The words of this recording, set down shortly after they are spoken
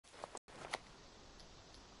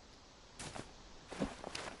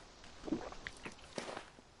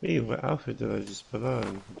Wait, what outfit did I just put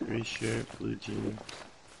on? Gray shirt, blue jeans.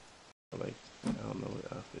 I don't know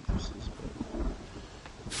what outfit this is,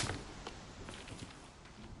 but...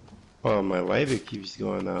 Oh, my lighter keeps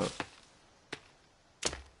going out.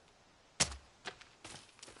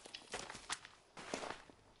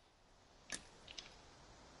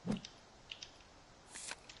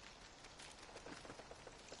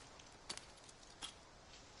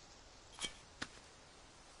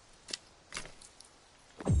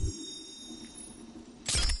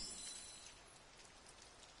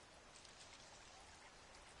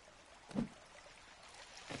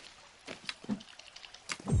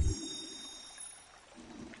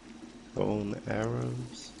 Bone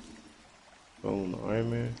arrows. Bone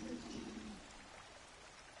armor.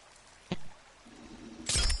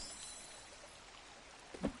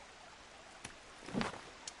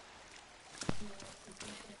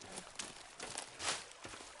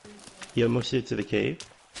 You almost hit to the cave?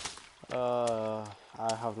 I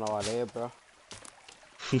have no idea, bro.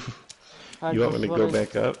 You want me to go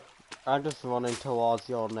back up? I'm just running towards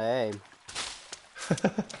your name.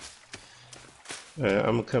 Alright,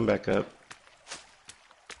 I'm gonna come back up.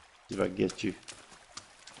 See if I get you.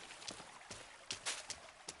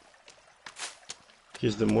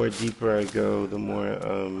 Because the more deeper I go, the more,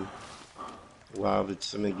 wild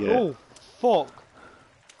it's gonna get. Oh, fuck!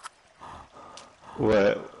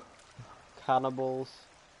 What? Cannibals.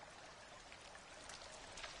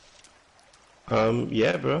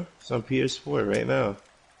 Yeah, bro. It's on PS4 right now.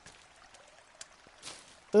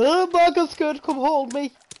 Oh, Marcus good, come hold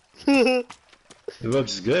me! It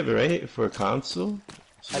looks good, right? For a console?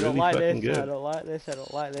 It's I don't really like fucking this, I good. don't like this, I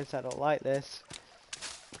don't like this, I don't like this.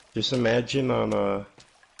 Just imagine on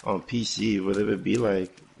PC what it would be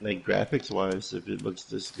like graphics wise if it looks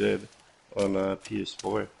this good on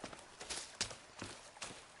PS4.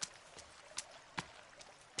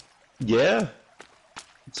 Yeah,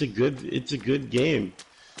 it's a good game.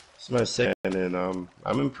 It's my second, and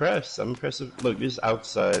I'm impressed. I'm impressed. Look, this is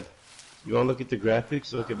outside. You want to look at the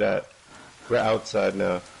graphics? Look at that. We're outside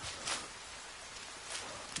now.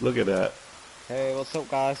 Look at that. Hey, what's up,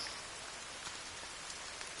 guys?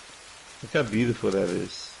 Look how beautiful that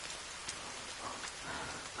is.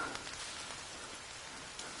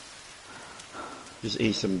 Just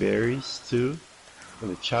ate some berries too.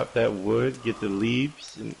 Gonna chop that wood, get the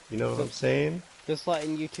leaves, and you know what I'm saying? Just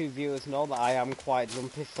letting YouTube viewers know that I am quite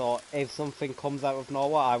jumpy, so if something comes out of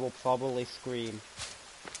nowhere, I will probably scream.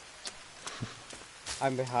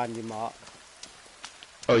 I'm behind you, Mark.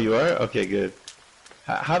 Oh, you are? Okay, good.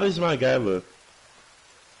 How does my guy look?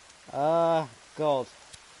 God.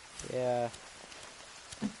 Yeah.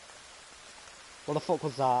 What the fuck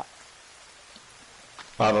was that?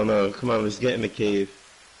 I don't know. Come on, let's get in the cave.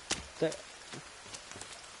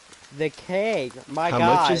 The cave? My How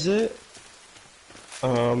God. much is it?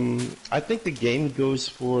 I think the game goes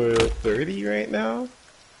for 30 right now.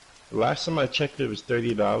 The last time I checked it was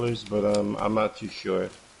 $30, but I'm not too sure.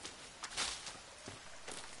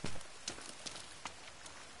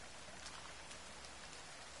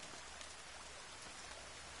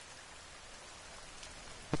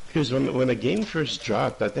 Because when the game first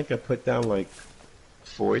dropped, I think I put down like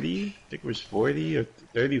 40. I think it was 40 or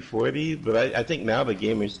 30, 40. But I think now the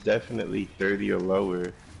game is definitely 30 or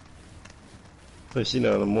lower. Plus, you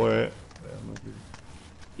know, the more...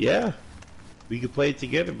 Yeah, we could play it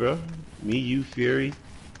together, bro. Me, you, Fury,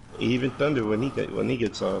 even Thunder when he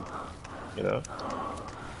gets on. You know.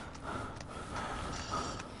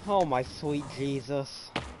 Oh my sweet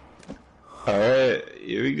Jesus. All right,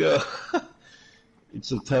 here we go. It's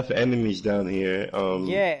some tough enemies down here.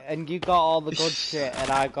 Yeah, and you got all the good shit, and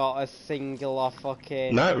I got a singular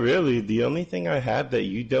fucking... Not really. The only thing I have that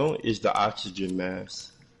you don't is the oxygen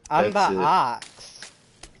mask. And That's that it. axe.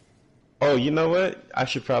 Oh, you know what? I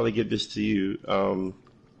should probably give this to you.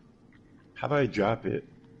 How do I drop it?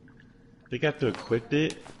 I think I have to equip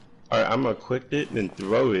it. Alright, I'm gonna equip it, then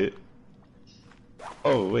throw it.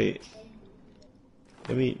 Oh, wait.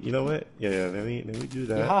 Let me, you know what? Yeah, let me do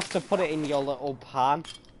that. You have to put it in your little pan.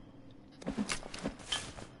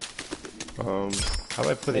 How do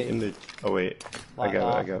I put it in the, oh wait. Like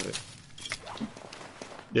I got it.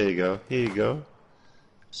 There you go. Here you go.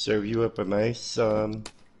 Serve you up a nice,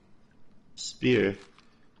 spear.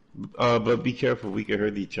 But be careful, we can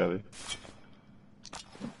hurt each other.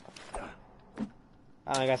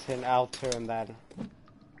 And I guess I'll turn then.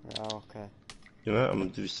 Oh, okay. You know what? I'm gonna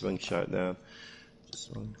do slingshot now.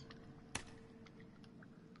 Just one.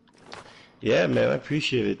 Yeah, man, I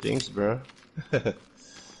appreciate it. Thanks, bro.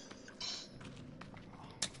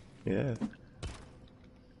 Yeah.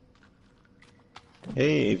 Hey,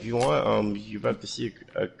 Hey, if you want, you're about to see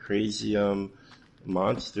a crazy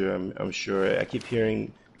monster. I'm sure. I keep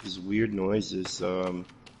hearing these weird noises. So,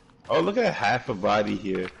 oh, look at half a body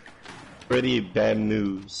here. Pretty bad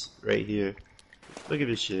news right here. Look at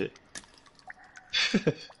this shit.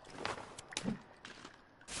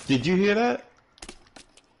 Did you hear that?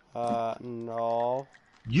 No.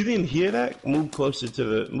 You didn't hear that? Move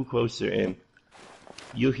closer in.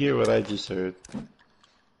 You'll hear what I just heard.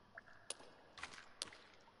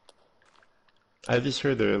 I just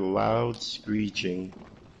heard a loud screeching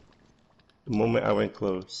the moment I went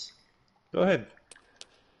close. Go ahead.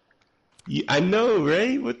 I know,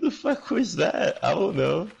 right? What the fuck was that? I don't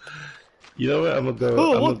know. You know what? Oh,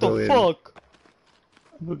 I'm gonna what the go in. fuck?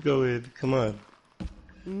 I'm gonna go in. Come on.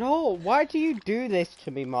 No, why do you do this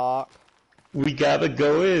to me, Mark? We gotta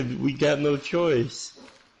go in. We got no choice.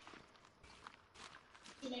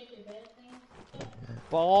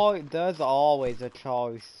 Boy, there's always a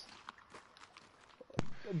choice.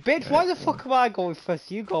 Bitch, why Alright. the fuck am I going first?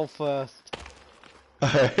 You go first.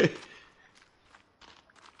 Alright.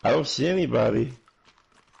 I don't see anybody.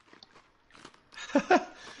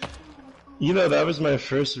 You know, that was my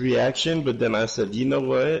first reaction, but then I said, you know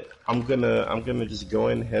what? I'm gonna just go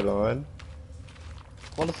in head on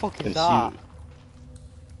What the fuck is and that?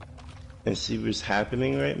 see what's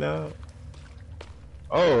happening right now.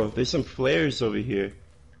 Oh, there's some flares over here.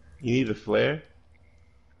 You need a flare?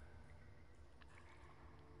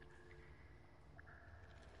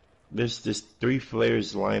 There's 3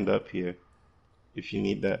 flares lined up here. If you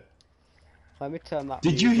need that. Let me turn that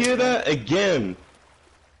Did you music hear on. that again?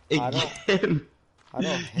 I Again?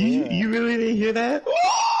 don't You hear it. you really didn't hear that?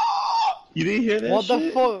 You didn't hear that What the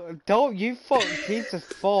shit? fuck? Don't you fuck, Jesus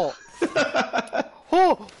fuck.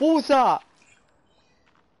 Oh, what was that?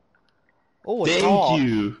 Oh, a Thank torch.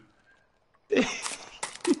 you.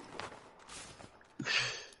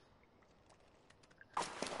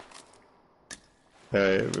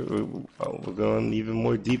 Alright, we're going even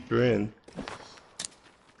more deeper in.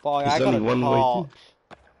 Boy, I There's got only a one way torch. to.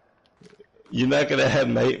 You're not gonna have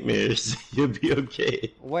nightmares. You'll be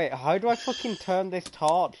okay. Wait, how do I fucking turn this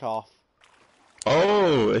torch off?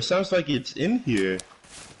 Oh, it sounds like it's in here.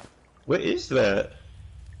 What is that?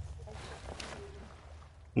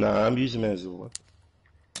 Nah, I'm using it as a weapon.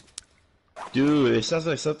 Dude, it sounds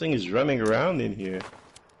like something is running around in here.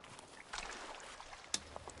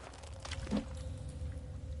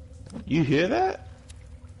 You hear that?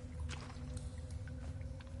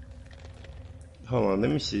 Hold on,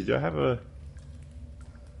 let me see. Do I have a...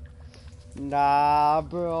 Nah,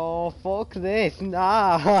 bro, fuck this,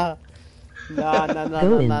 nah. Nah, nah, nah,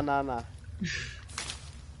 Go nah, nah, in. nah, nah.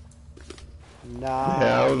 Man, I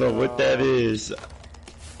Nah, don't know what that bro. is.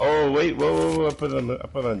 Oh, wait, whoa. I put on...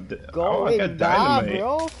 Oh, Go I got in, nah, dynamite.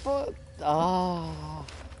 bro, fuck. Ah.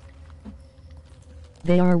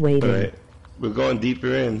 They are waiting. Alright, we're going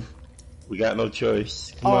deeper in. We got no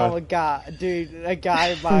choice. Come Oh on. my god, dude, a guy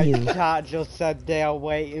in For my you. chat just said they are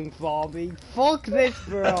waiting for me. Fuck this,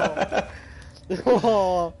 bro.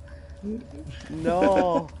 Oh,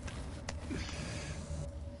 no.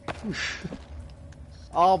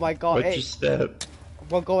 Oh my god, Watch your hey, step.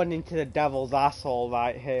 we're going into the devil's asshole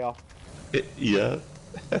right here. Yeah.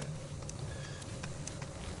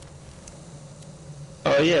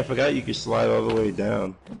 Oh yeah, I forgot you could slide all the way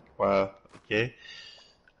down. Wow. Okay.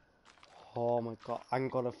 Oh my god, I'm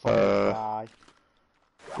gonna fucking Uh, cry.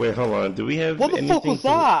 wait, hold on. Do we have What the fuck anything was to...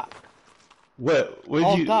 that? What? Would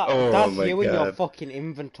Oh, you... Oh that's my you in your god. fucking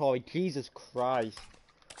inventory. Jesus Christ.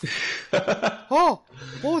 Oh,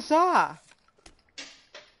 what was that?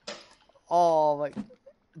 Oh, like,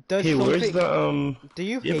 there's Hey, where's something. the, Do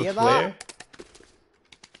you do you have a hear flare? that?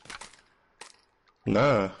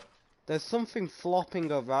 Nah. There's something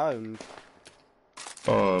flopping around.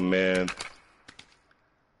 Oh man.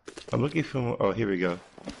 I'm looking for... Oh, here we go.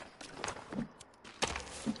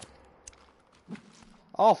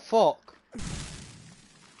 Oh, fuck.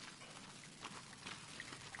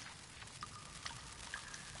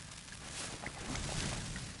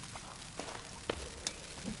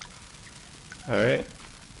 Alright.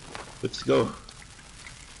 Let's go.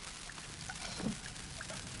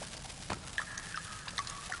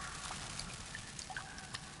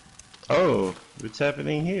 Oh, what's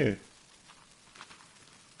happening here?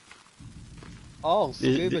 Oh,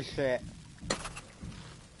 Did, scuba did, shit.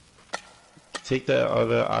 take that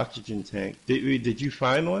other oxygen tank. Did you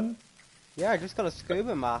find one? Yeah, I just got a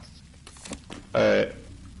scuba mask. Alright.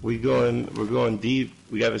 We're going deep.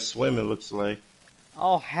 We gotta swim, it looks like.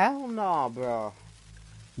 Oh, hell no, bro.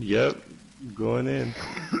 Yep. Going in.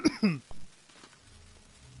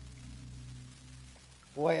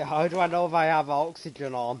 Wait, how do I know if I have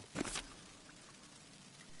oxygen on?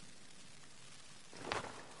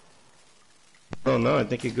 Oh no, I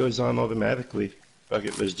think it goes on automatically. Fuck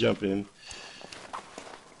it, let's jump in.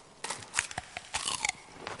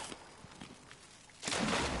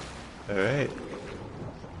 Alright.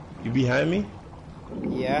 You behind me?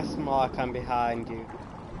 Yes, Mark, I'm behind you.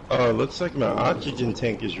 Oh, it looks like my oxygen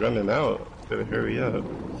tank is running out. Better hurry up.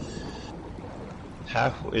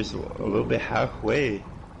 It's a little bit halfway.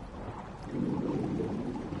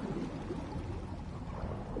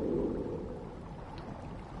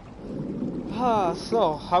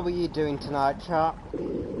 So, how are you doing tonight, chap?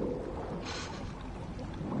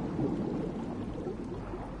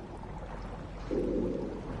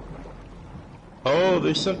 Oh,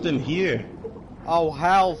 there's something here. Oh,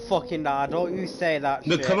 hell fucking nah, don't you say that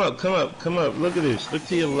No, come shit. up, come up, come up. Look at this. Look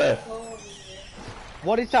to your left.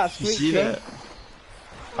 What is that You see screeching? that?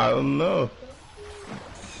 I don't know.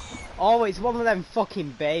 Oh, it's one of them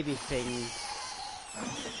fucking baby things.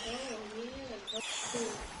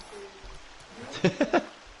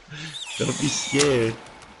 Don't be scared.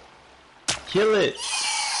 Kill it.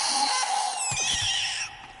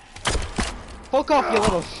 Fuck off, you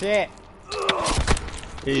little shit.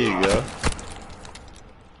 Here you go.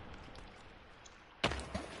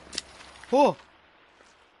 Oh,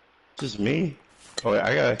 Just me. Oh,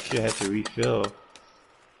 I actually had to refill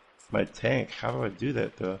my tank. How do I do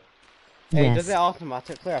that though? hey, does it Yes.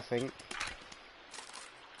 automatically, I think?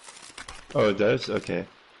 Oh, it does? Okay.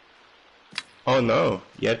 Oh no,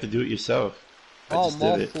 you have to do it yourself. I Oh, just did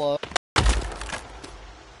more it. flow.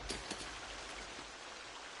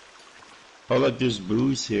 Oh look, there's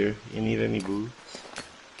booze here. You need any booze?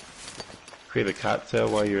 Create a cocktail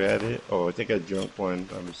while you're at it. Oh, I think I drank one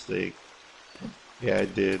by mistake. Yeah, I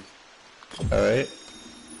did. Alright.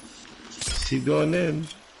 Keep going in.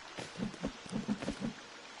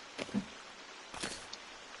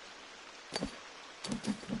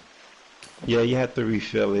 Yeah, you have to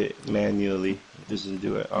refill it manually. It doesn't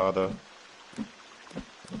do it auto.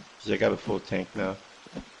 'Cause I got a full tank now.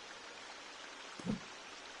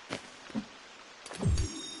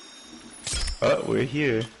 Oh, we're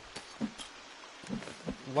here.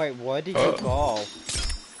 Wait, where did you Oh, go?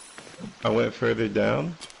 I went further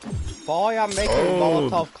down. Boy, I'm making Oh,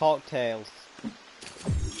 Molotov cocktails.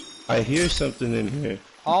 I hear something in here.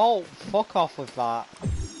 Oh, fuck off with that.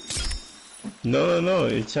 No, no, no.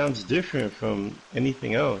 It sounds different from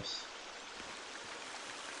anything else.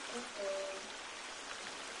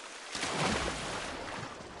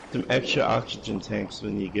 Some extra oxygen tanks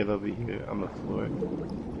when you get over here on the floor.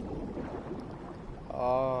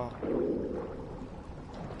 Oh.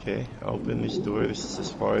 Okay, I open this door. This is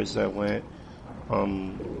as far as I went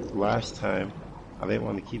last time. I didn't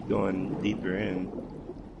want to keep going deeper in.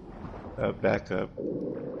 Back up.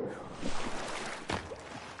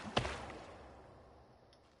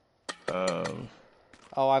 Um,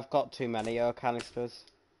 Oh, I've got too many air canisters.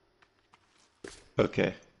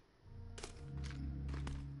 okay.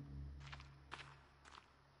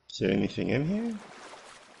 Is there anything in here?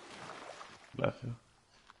 Nothing.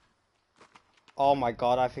 Oh my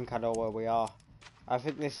god, I think I know where we are. I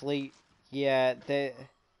think this lead... Yeah, they...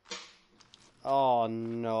 Oh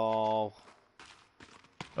no.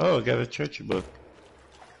 Oh, I got a church book.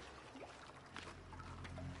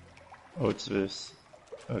 Oh, it's this.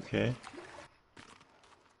 Okay.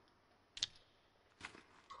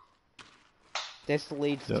 This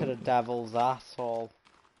leads to So, the devil's asshole.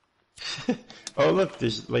 oh, look,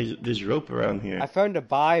 there's rope around I here. found a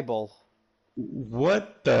Bible.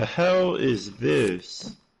 What the hell is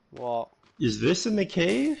this? What? Is this in the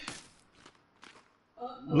cave?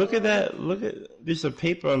 Look at that. Look at. There's a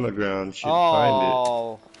paper on the ground. Should find it.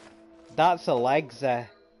 Oh, that's a Lexa.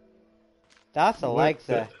 That's a What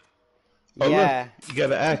the? Lexa. Oh, look. Yeah. You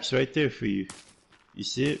got an axe right there for you. You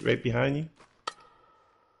see it right behind you?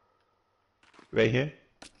 Right here?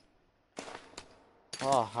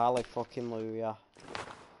 Oh, hallelujah.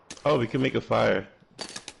 Oh, we can make a fire.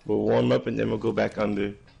 We'll warm up and then we'll go back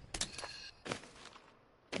under.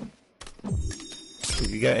 If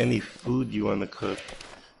you got any food you want to cook,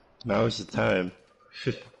 now is the time.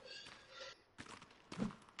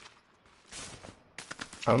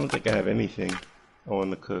 I don't think I have anything I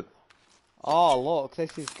want to cook. Oh, look,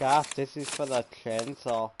 this is gas. This is for the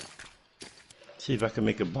chainsaw. See if I can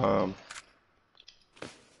make a bomb.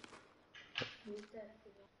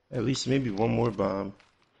 At least maybe one more bomb.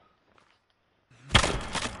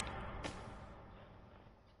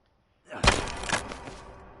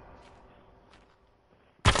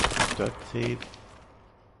 Duct tape.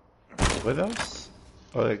 What else?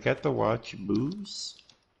 Oh, I got to watch booze.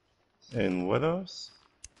 And what else?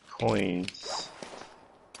 coins.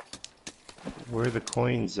 Where are the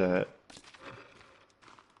coins at?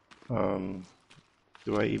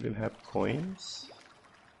 Do I even have coins?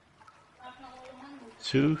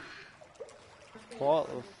 Two? What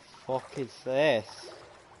the fuck is this?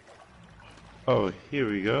 Oh, here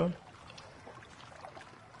we go.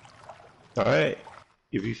 Alright.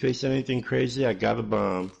 If you face anything crazy, I got a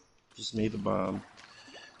bomb. Just made a bomb.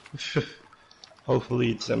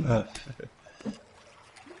 Hopefully it's enough.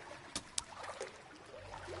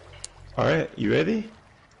 Alright, you ready?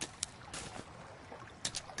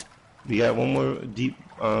 We got one more deep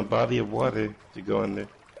body of water to go in there.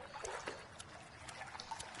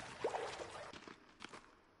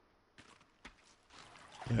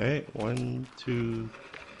 Alright, 1, 2,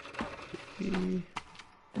 3.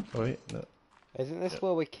 Oh wait, no. Isn't this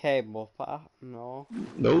where we came up at? No.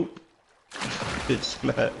 Nope. It's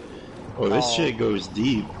not. Oh, this shit goes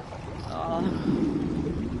deep.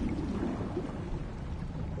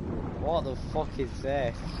 What the fuck is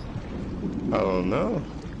this? I don't know.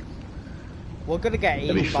 We're gonna get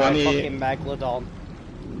eaten by a fucking megalodon.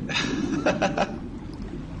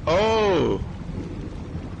 Oh!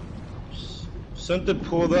 Something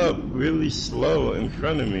pulled up really slow in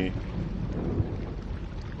front of me.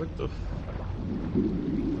 What the f...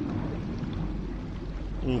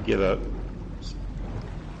 Let me get up.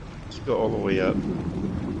 Let's go all the way up.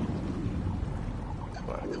 Come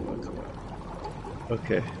on, come on, come on.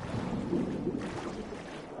 Okay.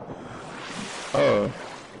 Oh.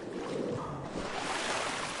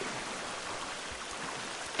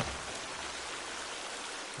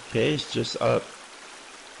 Okay, it's just up.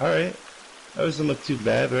 Alright. That doesn't look too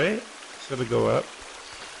bad, right? Just gotta go up.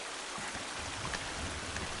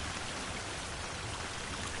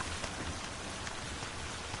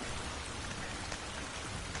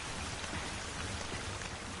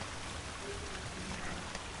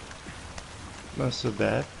 Not so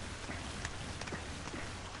bad.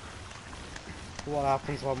 What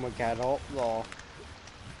happens when we get up, though?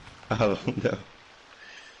 I don't know.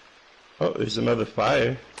 Oh, there's another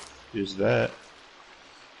fire. There's that.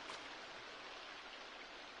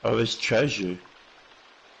 Oh, there's treasure.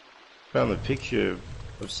 Found a picture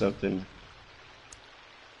of something.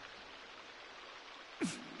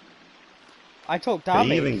 I took damage.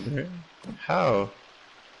 Failing there? How?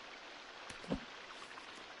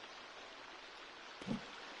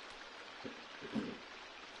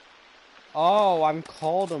 Oh, I'm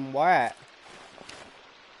cold and wet.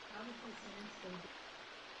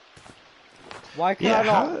 Why can I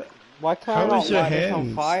not? Why can I not light this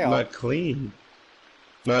on fire? Not clean.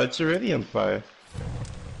 No, it's already on fire.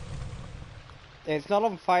 It's not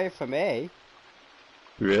on fire for me.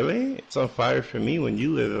 Really? It's on fire for me when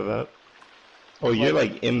you lit it up. Oh, you're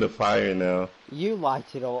like in the fire now. You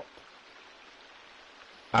light it up.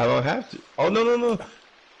 I don't have to. Oh, no, no, no.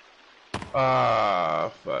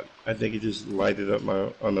 Ah, fuck. I think it just lighted up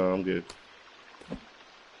my... Oh, no, I'm good.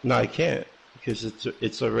 No, I can't. Because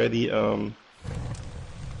it's already,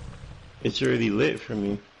 It's already lit for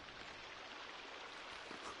me.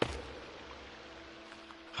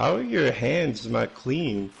 How are your hands not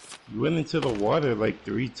clean? You went into the water like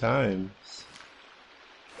 3 times.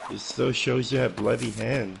 It still shows you have bloody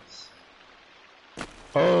hands.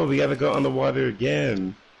 Oh, we gotta go underwater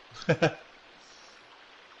again.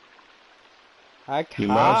 I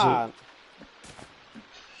can't.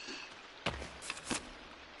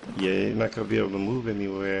 Yeah, you're not gonna be able to move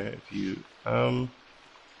anywhere if you, I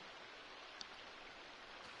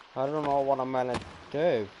don't know what I'm gonna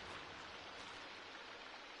do.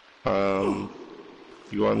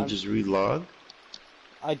 You wanna just relog?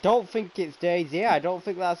 I don't think it's Daisy. I don't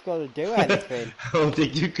think that's gonna do anything. I don't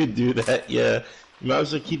think you could do that, yeah. You might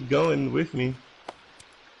as well keep going with me.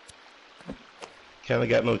 Kinda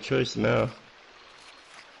got no choice now.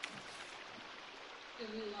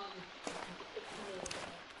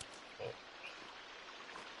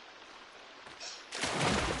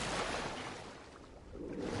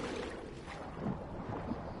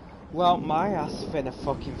 Well, my ass is finna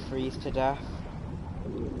fucking freeze to death.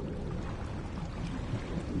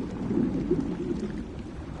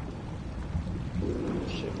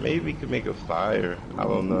 Shit, maybe we could make a fire. I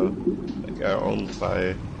don't know. Like our own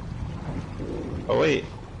fire. Oh wait,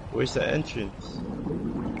 where's the entrance?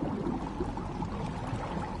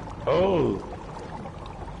 Oh!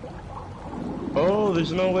 Oh,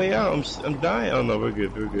 there's no way out. I'm dying. Oh no, we're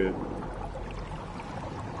good, we're good.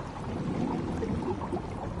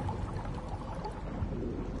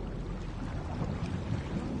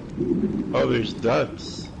 Oh, there's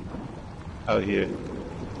ducks out here.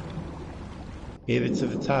 Made it to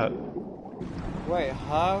the top. Wait,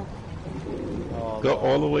 how? Oh Go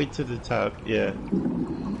all the no. way to the top. Yeah.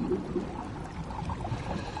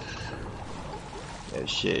 Yeah,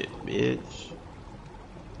 shit, bitch.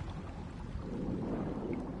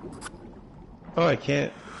 Oh, I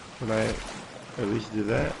can't. Can I at least do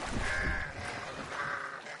that?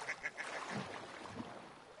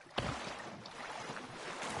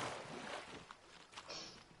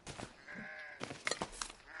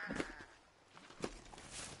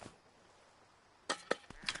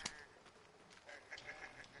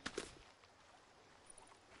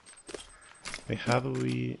 Wait, how do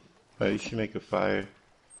we... Oh, you should make a fire.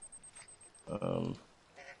 Um,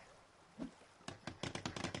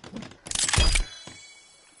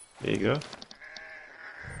 there you go.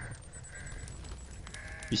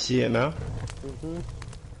 You see it now? Mhm.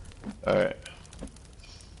 Alright.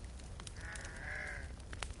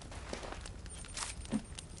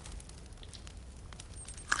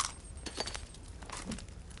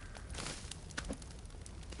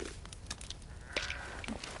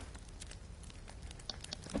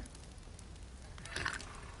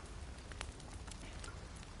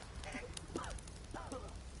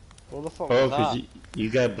 What the fuck Oh, was because that? you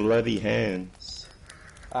got bloody hands.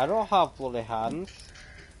 I don't have bloody hands.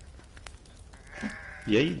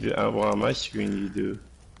 Yeah, you do. Well, on my screen you do.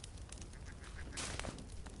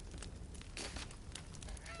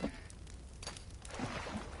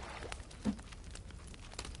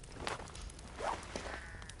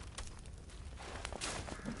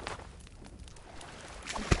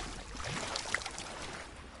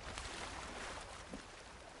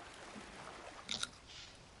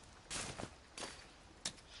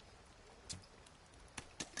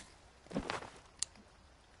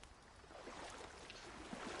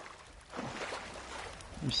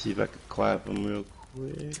 Let me see if I can clap them real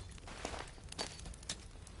quick.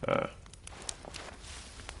 Uh,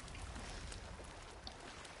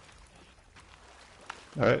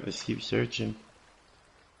 Alright, let's keep searching.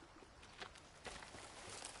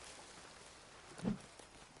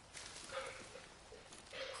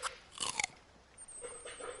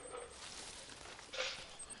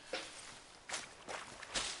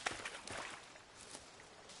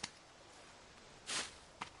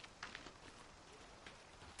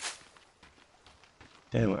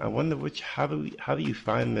 Damn, I wonder how do you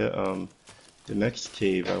find the next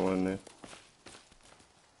cave, I wonder.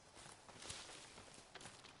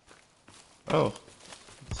 Oh,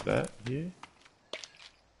 what's that here?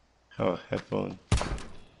 Oh, headphone.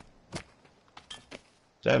 Is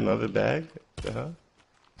that another bag? What the hell?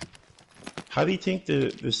 How do you take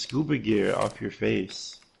the scuba gear off your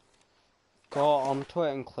face? Go onto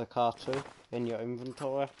it and click R2 in your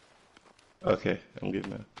inventory. Okay, I'm good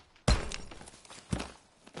now.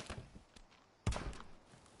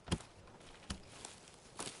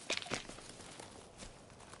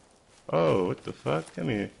 Oh, what the fuck? Come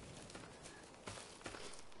here.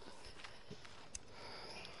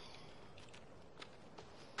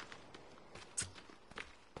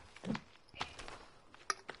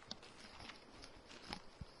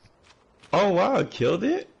 Oh wow, I killed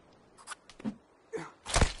it?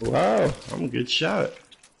 Wow, I'm a good shot.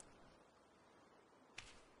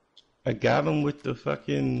 I got him with the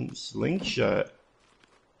fucking slingshot.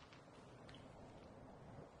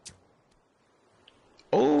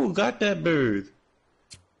 Oh, got that bird.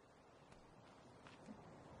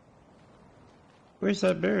 Where's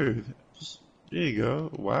that bird? Just, there you go.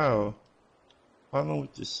 Wow. Following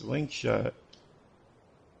with the slingshot.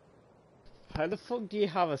 How the fuck do you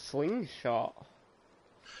have a slingshot?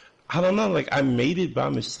 I don't know, like I made it by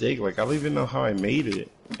mistake. Like I don't even know how I made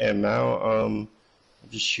it. And now I'm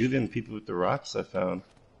just shooting people with the rocks I found.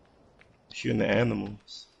 Shooting the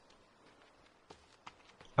animals.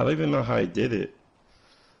 I don't even know how I did it.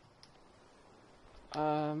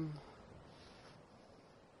 Um,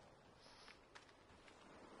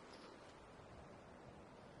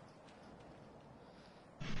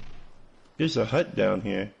 There's a hut down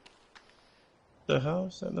here. What the hell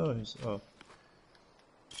is that noise? Oh.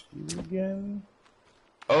 You again?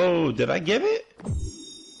 Oh, did I get it?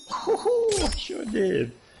 I sure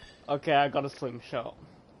did. okay, I got a slingshot.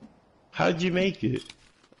 How'd you make it?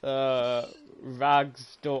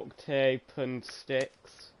 Rags, duct tape, and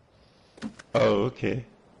sticks. Oh, okay.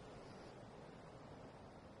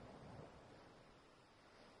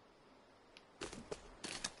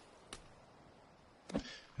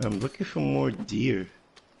 I'm looking for more deer.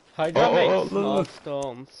 How do Oh, I make oh, oh, small look.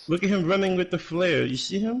 stones? Look at him running with the flare. You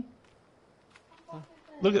see him?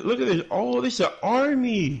 Look at this. Oh, this is an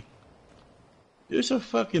army. There's a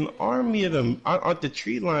fucking army of them on the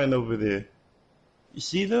tree line over there. You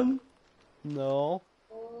see them? No.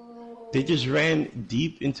 They just ran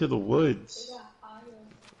deep into the woods.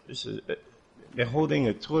 This is, they're holding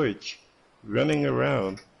a torch, running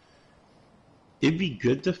around. It'd be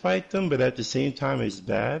good to fight them, but at the same time, it's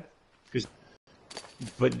bad.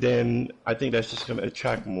 But then I think that's just gonna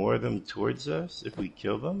attract more of them towards us if we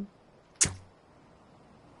kill them.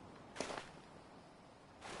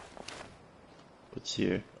 What's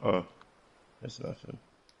here? Oh, that's nothing.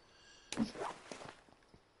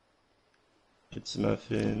 It's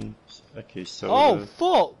nothing. Okay, soda. Oh,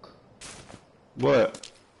 fuck!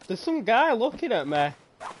 What? There's some guy looking at me.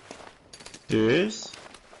 There is?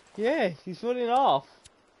 Yeah, he's running off.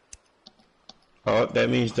 Oh, that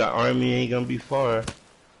means the army ain't gonna be far.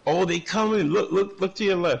 Oh, they coming! Look to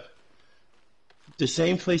your left. The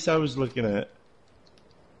same place I was looking at.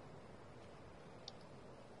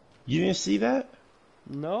 You didn't see that?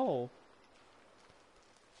 No.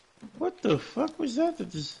 What the fuck was that? That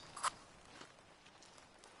just...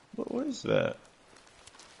 What is that?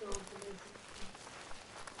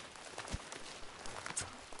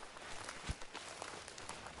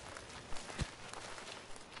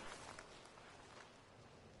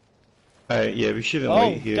 Alright, yeah, we shouldn't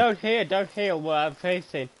wait here. Down here, where I'm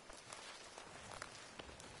facing.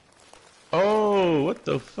 Oh, what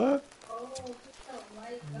the fuck?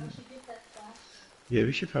 Yeah,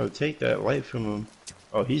 we should probably take that light from him.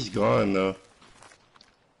 Oh, he's gone though.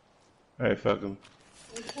 Alright, fuck him.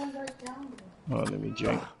 Oh, let me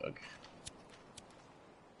drink. Okay.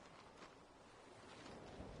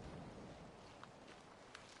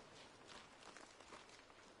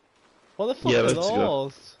 What the fuck Yeah, are let's those?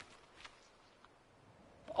 go.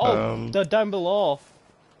 Oh, they're down below.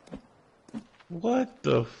 What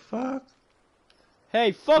the fuck?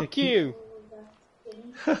 Hey, fuck you!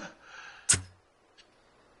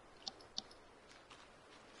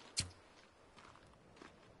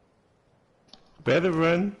 Better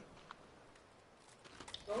run.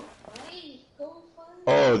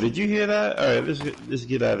 Oh, did you hear that? Alright, let's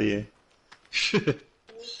get out of here.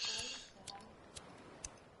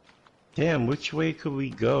 Damn, which way could we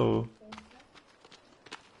go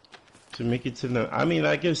to make it to the... I mean,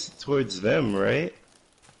 I guess towards them, right?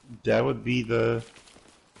 That would be the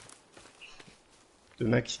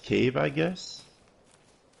next cave, I guess?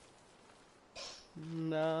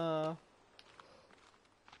 Nah.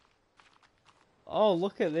 Oh,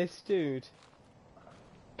 look at this dude.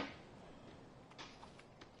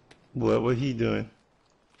 What he doing?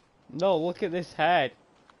 No, look at this head.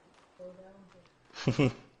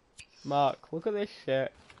 Mark, look at this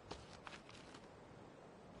shit.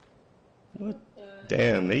 What?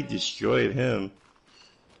 Damn, they destroyed him.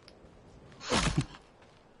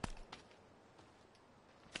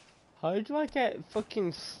 How do I get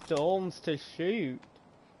fucking stones to shoot?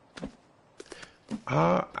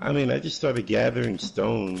 I mean, I just started gathering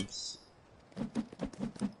stones.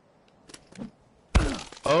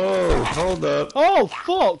 Oh, hold up. Oh,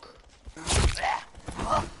 fuck!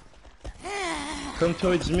 Come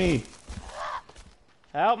towards me.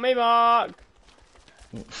 Help me, Mark!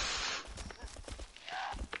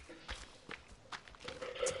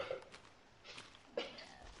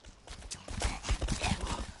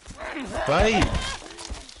 Fight!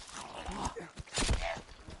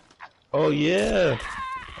 Oh, yeah.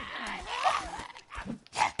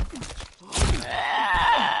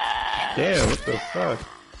 Damn, what the fuck?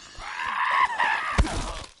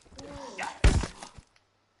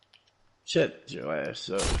 Shut your ass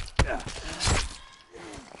up.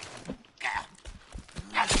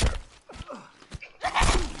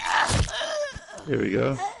 Here we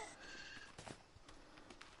go.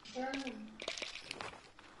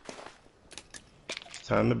 It's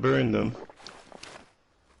time to burn them.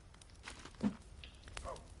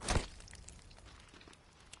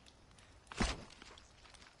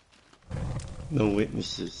 No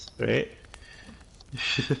witnesses, right?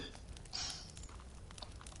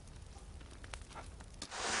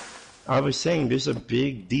 I was saying there's a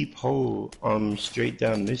big deep hole straight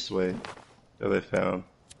down this way that I found.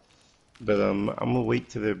 But I'm gonna wait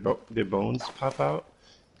till their bones pop out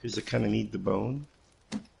because I kind of need the bone.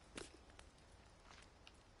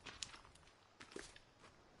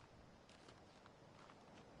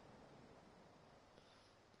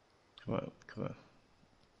 Come on, come on.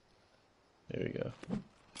 There we go.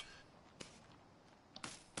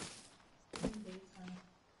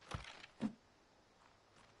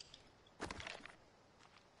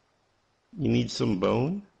 You need some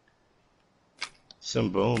bone? Some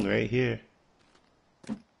bone right here.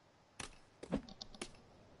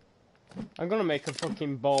 I'm gonna make a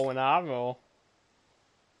fucking bow and arrow.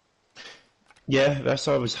 Yeah, that's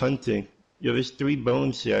what I was hunting. Yo, there's 3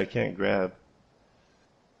 bones here I can't grab.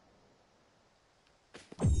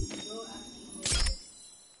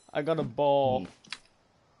 I got a ball.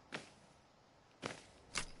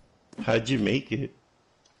 How'd you make it?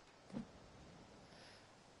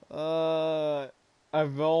 A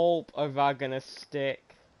rope, a rag, and a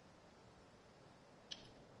stick.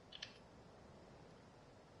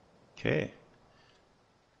 Okay.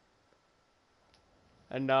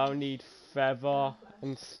 And now I need feather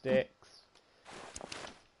and sticks.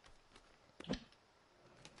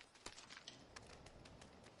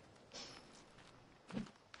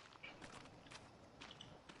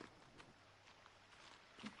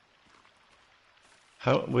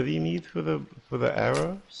 What do you need for the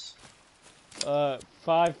arrows?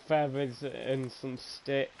 5 feathers and some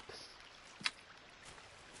sticks.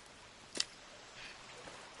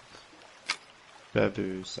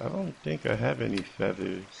 Feathers. I don't think I have any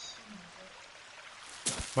feathers.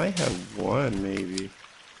 Might have one, maybe.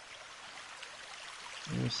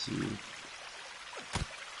 Let me see.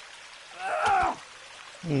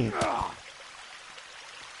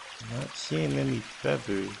 Not seeing any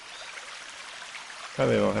feathers.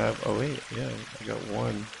 Probably don't have. Oh wait, yeah, I got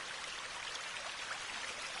one.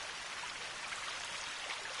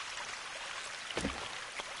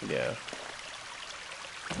 Yeah.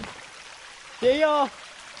 Dear!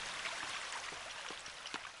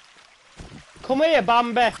 Come here,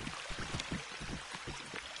 Bambi!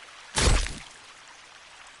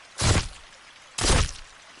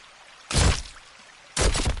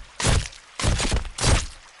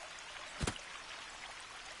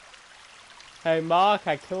 Hey Mark,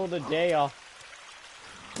 I killed a deer.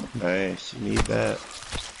 Nice. You need that.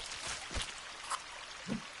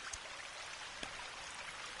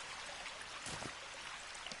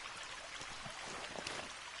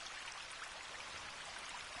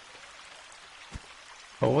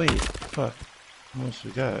 Oh wait, fuck. Almost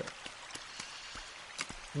forgot.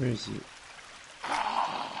 Where is it?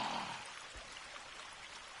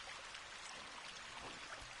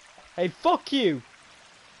 Hey, fuck you!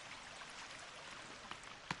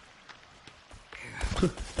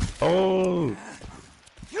 Oh!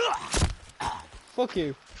 Fuck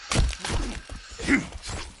you.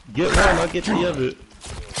 Get one, I'll get the other.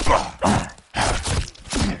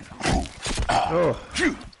 Oh.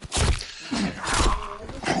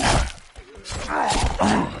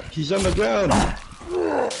 He's on the ground.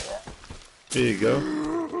 There you go.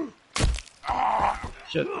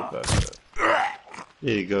 Shut the fuck up.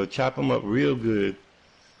 There you go. Chop him up real good.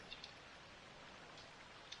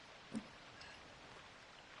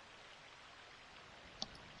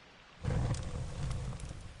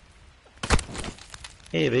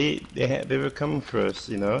 Hey, they were coming for us,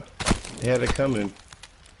 you know. They had it coming.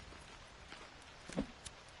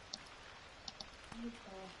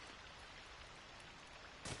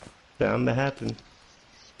 Bound to happen.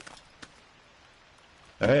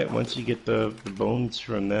 Alright, once you get the bones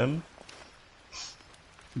from them.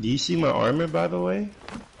 Do you see my armor, by the way?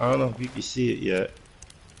 I don't know if you can see it yet.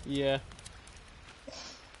 Yeah.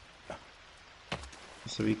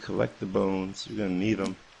 So we collect the bones. We're gonna need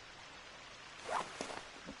them.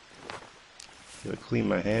 Gotta clean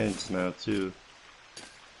my hands now, too.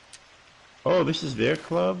 Oh, this is their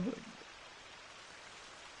club?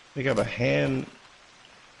 They got a hand...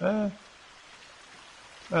 not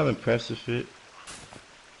impressed with it.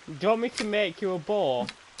 Do you want me to make you a bow?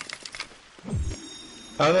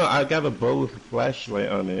 I don't know, I got a bow with a flashlight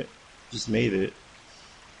on it. Just made it.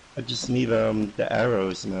 I just need the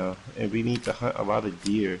arrows now. And we need to hunt a lot of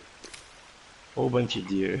deer. Whole bunch of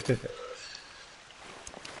deer.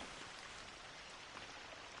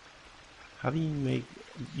 How do you make...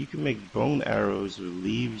 You can make bone arrows with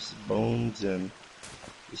leaves, bones, and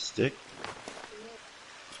a stick?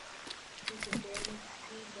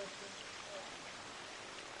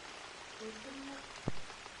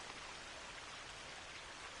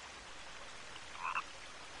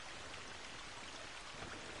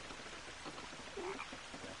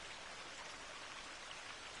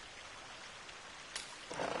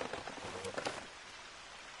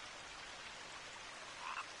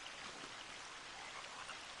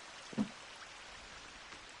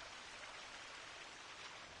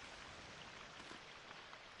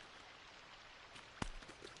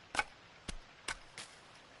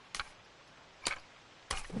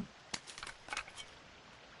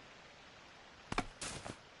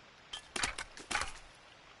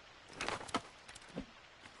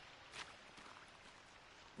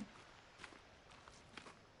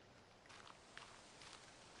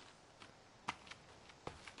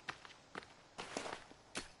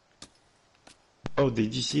 Oh,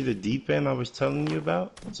 did you see the deep end I was telling you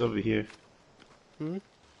about? It's over here. Hmm?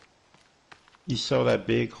 You saw that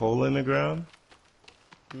big hole in the ground?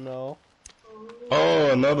 No.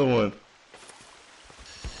 Oh, another one.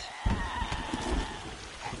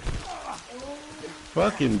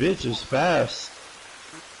 Fucking bitch is fast.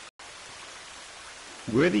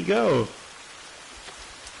 Where'd he go?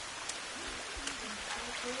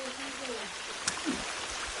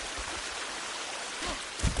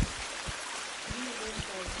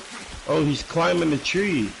 Oh, he's climbing the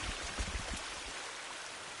tree.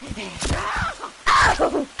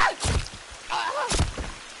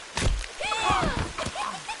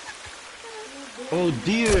 Oh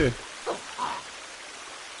dear.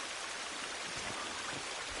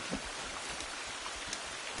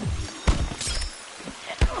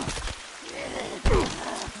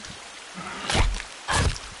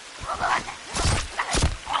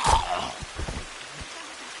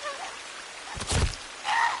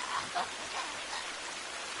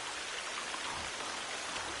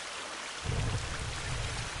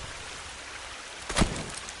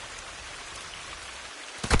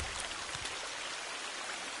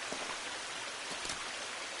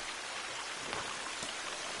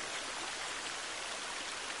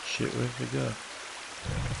 Shit, where'd they go?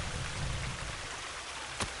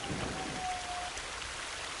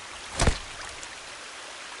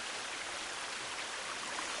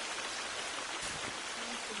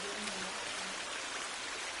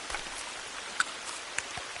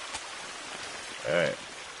 Alright.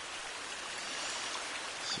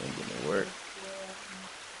 This ain't gonna work.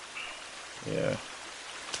 Yeah.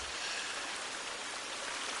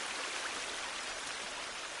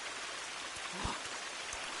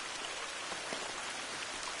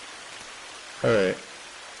 Alright.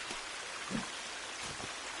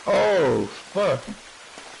 Oh, fuck.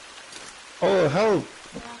 Oh, help.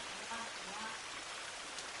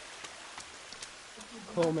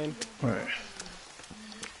 Coming. Alright.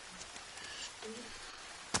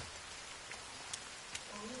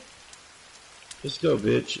 Let's go,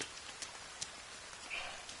 bitch.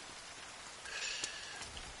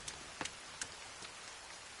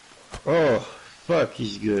 Oh, fuck,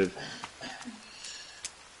 he's good.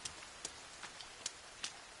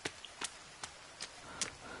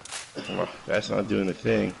 Oh, that's not doing a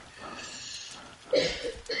thing.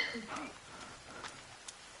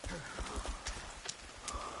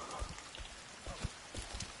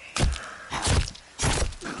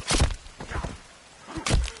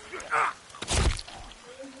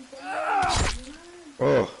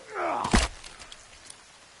 Oh.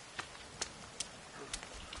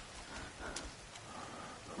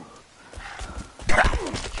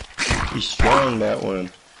 He's strong, that one.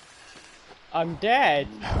 I'm dead.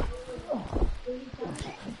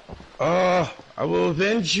 Oh, I will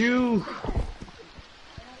avenge you.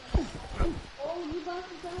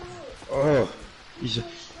 Oh,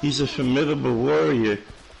 he's a formidable warrior.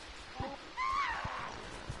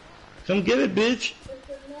 Come get it, bitch.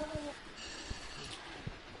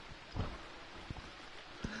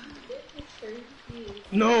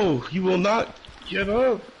 No, you will not get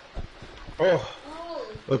up. Oh,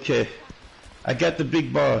 okay. I got the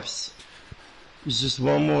big boss. There's just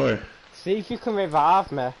one more. See if you can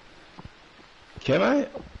revive me. Can I?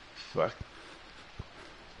 Fuck.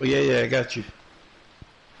 Oh, yeah, I got you.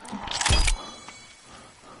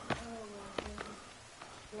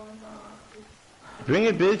 Bring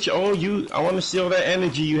it, bitch. Oh, I want to see all that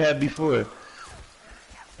energy you had before.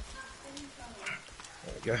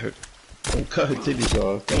 I got her. Don't cut her titties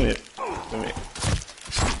off. Come here. Come here.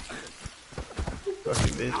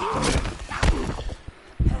 Fucking bitch. Come here.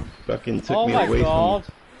 Fucking took me away God.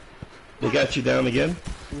 from you. They got you down again?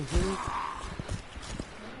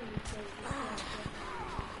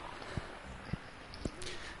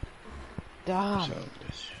 Damn.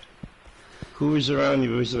 Who was around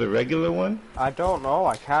you? Was it a regular one? I don't know.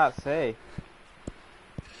 I can't see.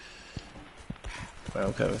 Well,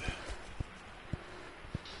 okay.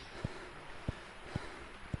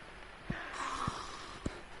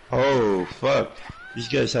 Oh, fuck. These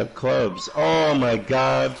guys have clubs. Oh, my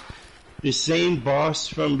God. The same boss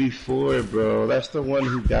from before, bro. That's the one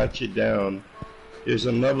who got you down. There's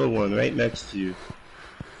another one right next to you.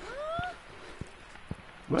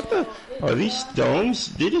 What the? Are these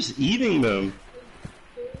stones? They're just eating them.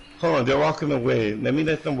 Hold on, they're walking away. Let me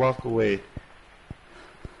let them walk away.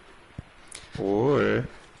 Or...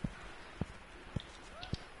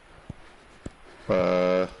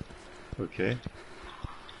 okay.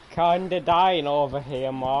 Kinda dying over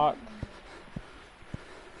here, Mark.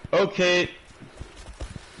 Okay.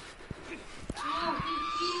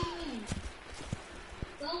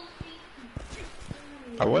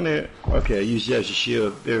 I want it. Okay, use you as a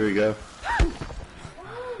shield. There we go.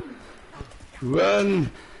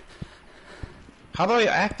 Run! How do I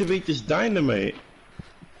activate this dynamite?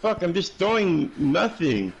 Fuck, I'm just throwing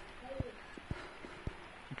nothing.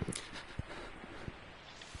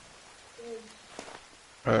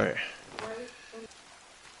 Alright.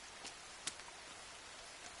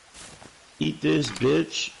 Eat this,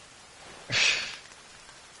 bitch.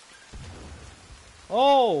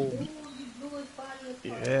 Oh!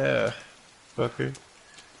 Yeah. Fucker.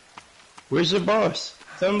 Where's your boss?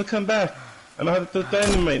 Tell him to come back. I know how to throw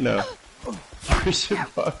dynamite now. Where's your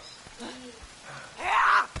boss?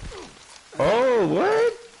 Oh,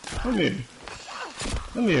 what? Come here.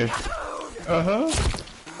 Come here. Uh-huh.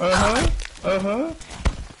 Uh-huh. Uh-huh.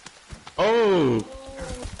 Oh.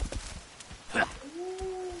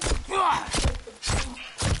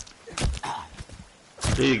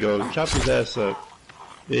 There you go. Chop his ass up.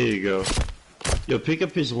 There you go. Yo, pick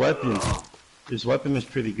up his weapon. His weapon is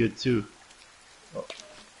pretty good too.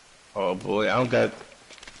 Oh boy, I don't got.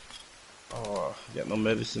 Oh, I got no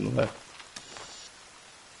medicine left.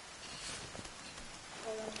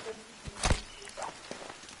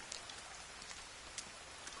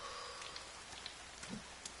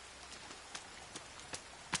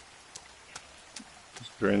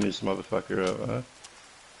 Just burn this motherfucker up, huh?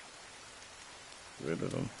 Get rid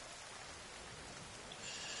of him.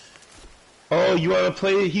 Oh, you wanna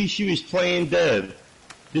play? She was playing dead.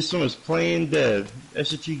 This one was playing dead.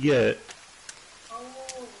 That's what you get.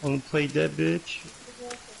 Wanna play dead, bitch?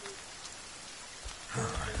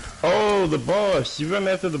 Oh, the boss. You run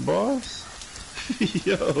after the boss?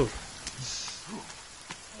 Yo.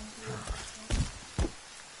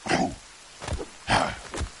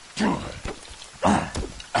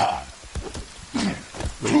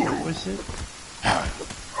 Wait, what was it?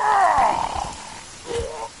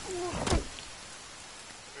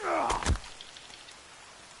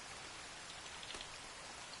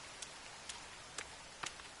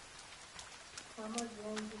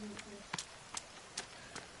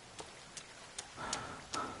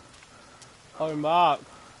 Oh, Mark.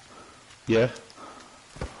 Yeah.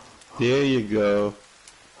 There you go.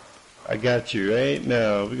 I got you right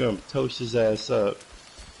now. We're gonna toast his ass up.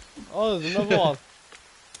 Oh, there's another one.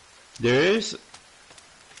 There is?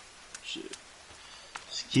 Shit.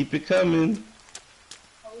 Just keep it coming.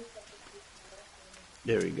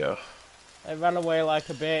 There we go. It ran away like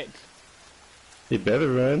a bitch. They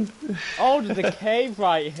better run. Oh, there's a cave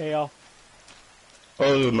right here.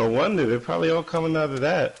 Oh, no wonder. They're probably all coming out of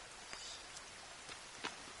that.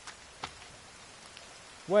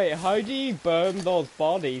 Wait, how do you burn those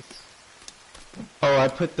bodies? Oh, I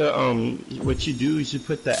put the, what you do is you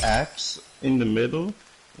put the axe in the middle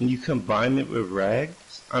and you combine it with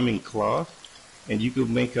rags, cloth, and you could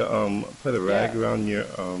make a, put a rag around your,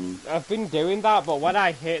 I've been doing that, but when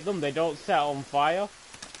I hit them, they don't set on fire.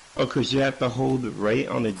 Oh, because you have to hold it right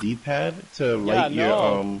on the D-pad to light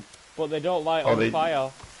your, but they don't light on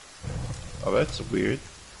fire. Oh, that's weird.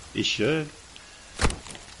 It should.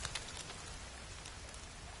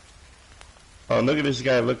 Oh, look at this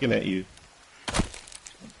guy looking at you.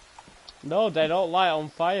 No, they don't light on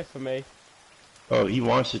fire for me. Oh, he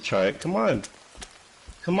wants to try it. Come on.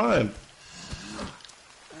 Come on.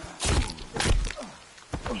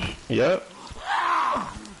 Yep.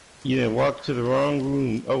 You didn't walk to the wrong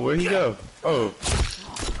room. Oh, where'd he go? Oh.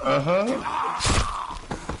 Uh-huh.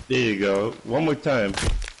 There you go. One more time.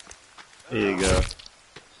 There you go.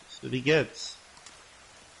 That's what he gets.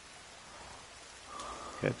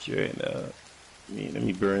 Got you right now. Let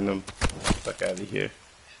me burn them. Fuck out of here.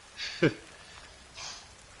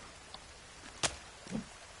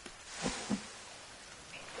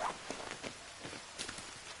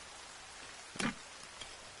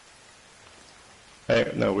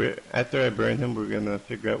 Alright, no, after I burn him, we're gonna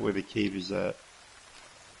figure out where the cave is at.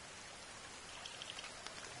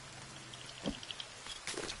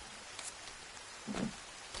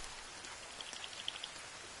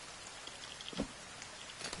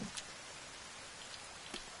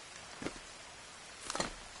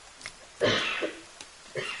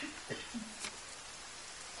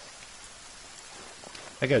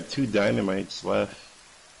 I got 2 dynamites left.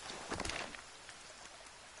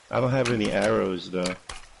 I don't have any arrows though.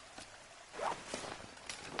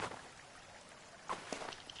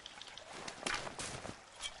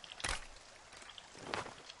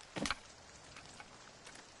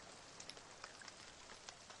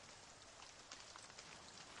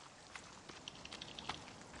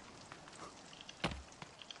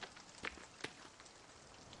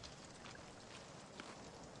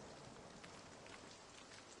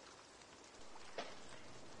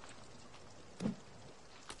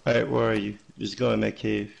 Alright, where are you? Just go in that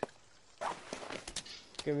cave.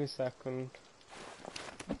 Give me a second.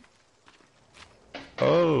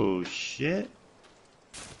 Oh shit!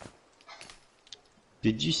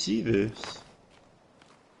 Did you see this?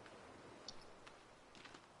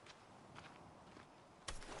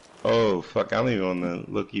 Oh fuck! I don't even want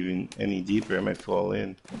to look even any deeper. I might fall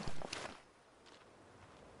in.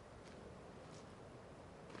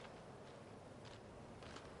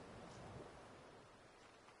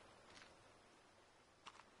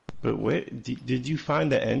 But wait, did you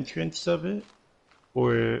find the entrance of it,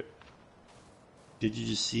 or did you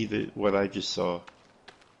just see what I just saw?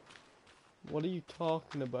 What are you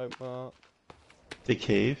talking about, Mark? The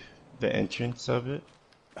cave, the entrance of it.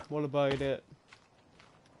 What about it?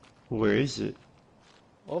 Where is it?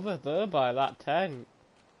 Over there by that tent.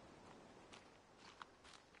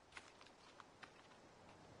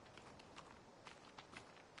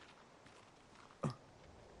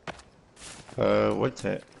 What's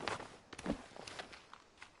that?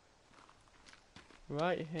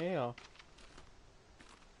 Right here.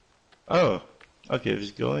 Oh, okay,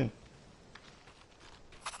 just go in.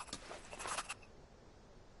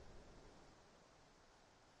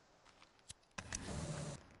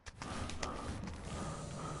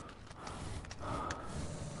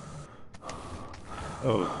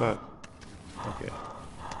 Oh fuck. Okay.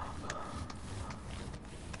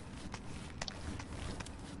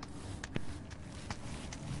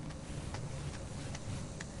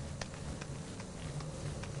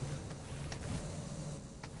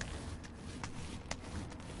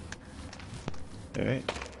 All right.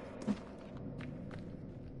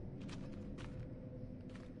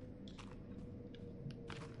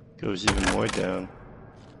 Goes even more down.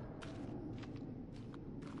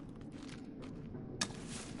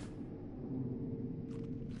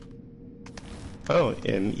 Oh,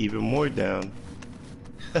 and even more down.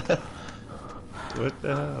 What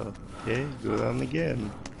the hell? Okay, go down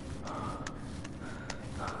again.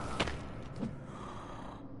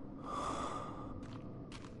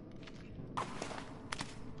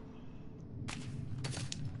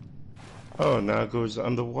 Oh, now it goes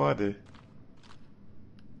underwater.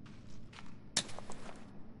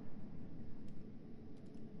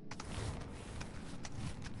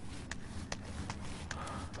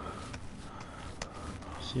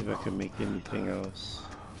 See if I can make anything else.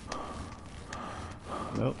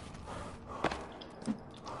 Nope.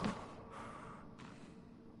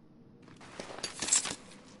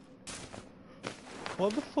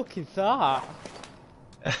 What the fuck is that?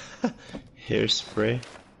 Hairspray.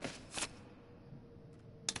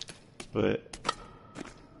 But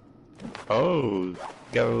oh,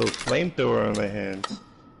 got a little flamethrower on their hands.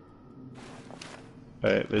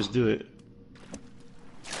 Alright, let's do it.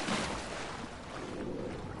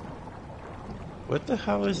 What the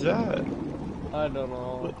hell is that? I don't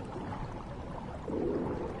know. What?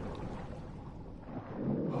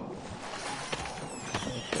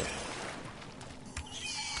 Okay.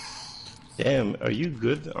 Damn, are you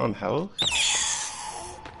good on health?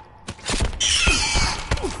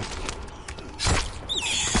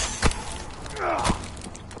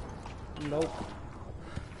 Nope.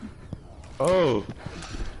 Oh!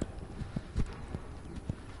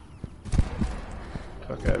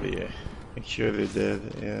 Fuck out of here. Make sure they're dead,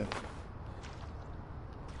 yeah.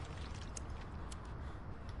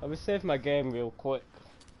 Let me save my game real quick.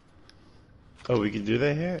 Oh, we can do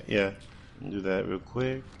that here? Yeah. Do that real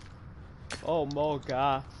quick. Oh, more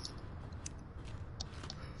gas.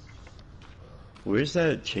 Where's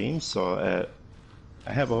that chainsaw at?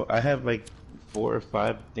 I have like 4 or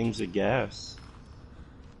 5 things of gas.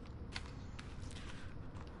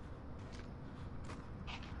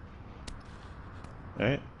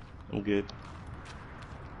 Alright, I'm good.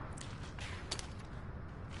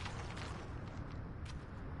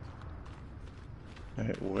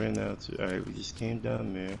 Alright, where now to? Alright, we just came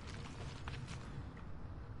down there.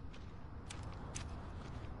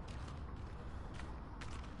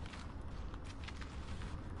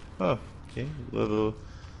 Oh, okay, little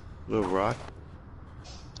rock.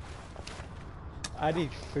 I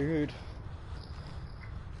need food.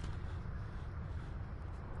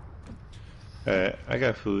 Alright, I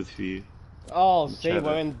got food for you. Oh, I'm see,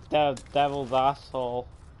 we're in the devil's asshole.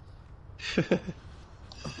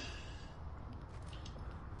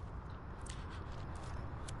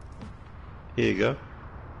 Here you go.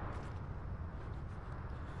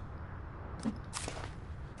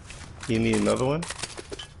 You need another one?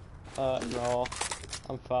 No.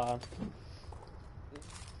 I'm fine.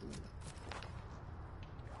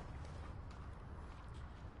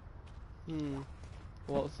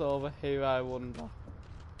 What's over here, I wonder?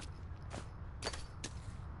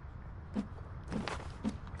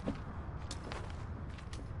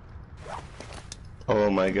 Oh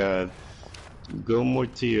my god. Go more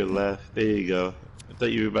to your left. There you go. I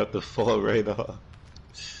thought you were about to fall right off.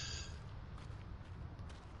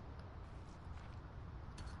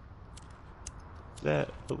 That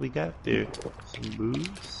what we got there? Some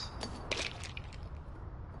booze,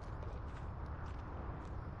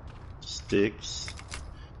 sticks.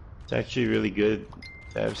 It's actually really good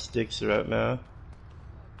to have sticks right now.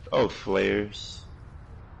 Oh, flares.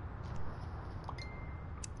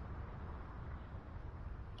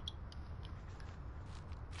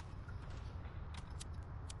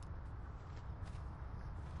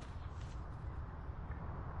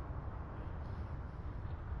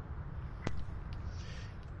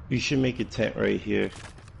 You should make a tent right here,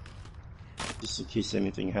 just in case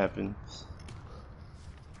anything happens.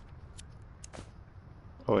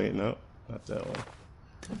 Oh wait, no, not that one.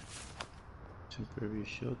 Temporary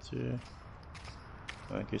shelter.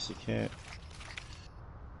 I guess you can't.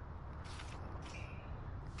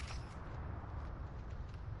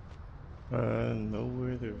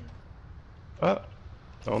 Nowhere there. Oh,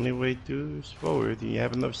 the only way through is forward. You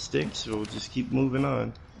have enough sticks, so we'll just keep moving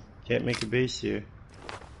on. Can't make a base here.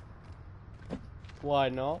 Why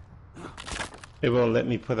not? It won't let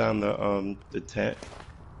me put on the tent.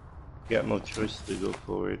 Got no choice to go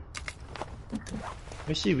forward. Let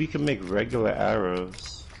me see, we can make regular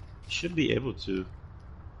arrows. Should be able to.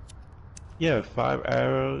 Yeah, 5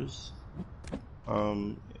 arrows.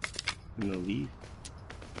 In the leaf.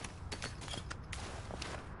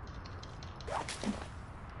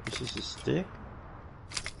 Is this a stick?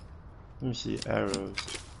 Let me see, arrows.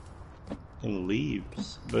 And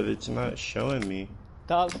leaves, but it's not showing me.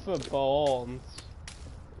 That's for bones.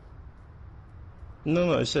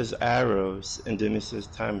 No, it says arrows, and then it says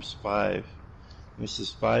times 5. And it says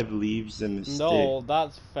 5 leaves and a stick. No,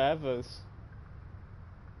 that's feathers.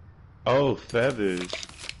 Oh, feathers.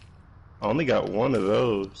 I only got one of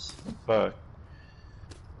those. Fuck.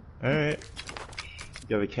 Alright.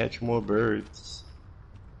 Gotta catch more birds.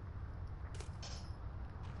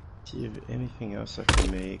 See if anything else I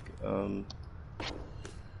can make.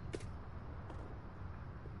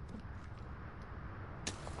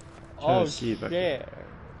 Oh see if I shit.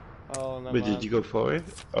 Oh no. Wait, did you go forward?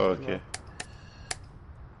 Oh, okay.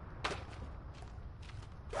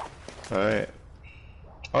 No. Alright.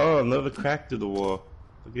 Oh, another crack through the wall.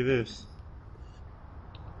 Look at this.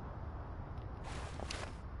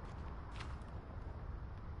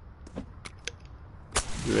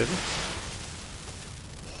 You ready?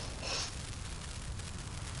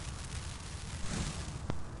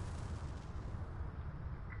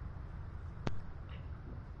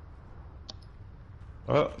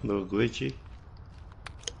 Oh, a little glitchy.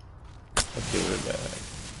 Okay, we're back.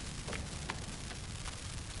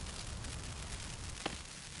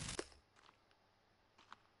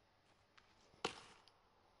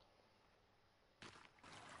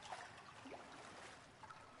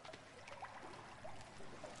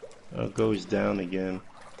 Oh, it goes down again.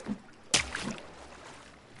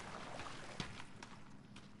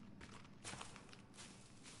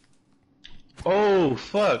 Oh,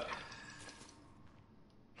 fuck!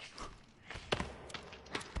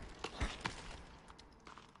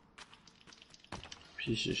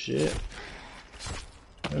 Piece of shit.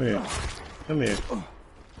 Come here. Come here.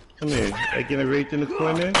 Come here. I get it right in the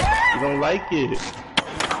corner. You don't like it.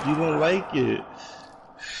 You don't like it.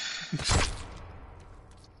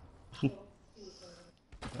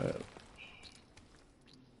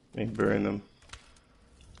 Let me burn them.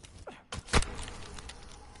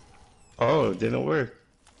 Oh, it didn't work.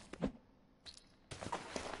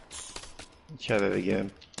 Try that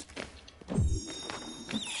again.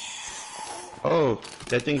 Oh,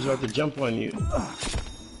 that thing's about to jump on you.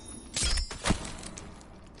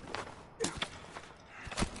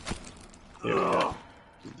 There we go.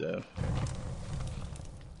 Good.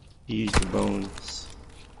 Use the bones.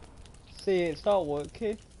 See, it's not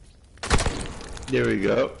working. There we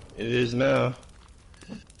go. It is now.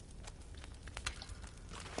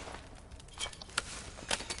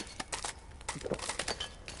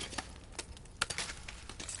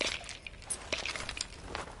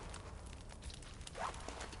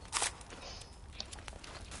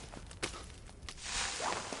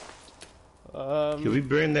 Can we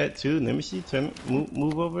burn that too? Let me see.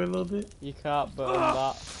 Move over a little bit. You can't burn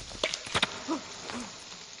that.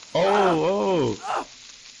 Oh,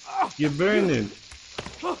 oh! You're burning.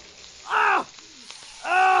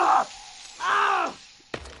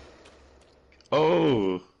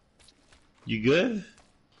 Oh, you good?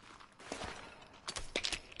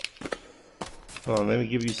 Hold on, let me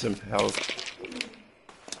give you some health.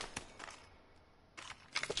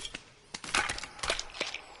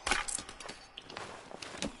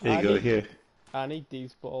 There you go, here. I need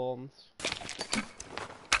these bones.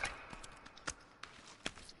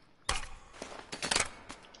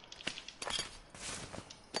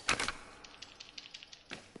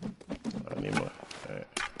 I need more. Alright.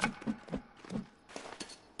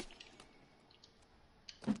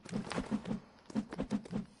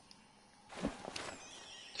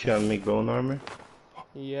 Trying to make bone armor?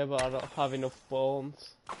 Yeah, but I don't have enough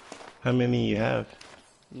bones. How many you have?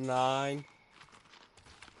 9.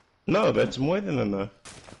 No, that's more than enough.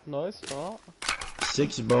 No, it's not.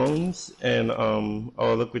 6 bones and oh,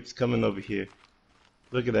 look what's coming over here.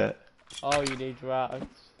 Look at that. Oh, you need rags.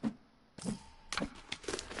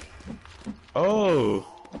 Oh,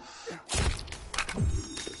 I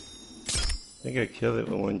think I killed it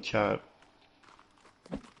with one chop.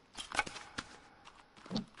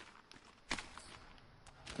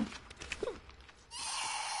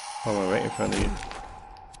 Hold on, right in front of you.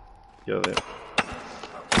 Kill it.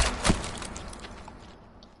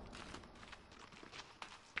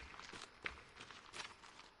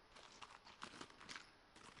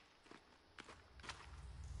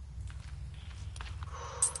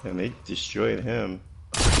 And they destroyed him.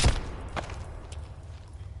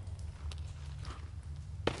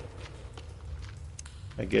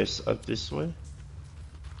 I guess up this way?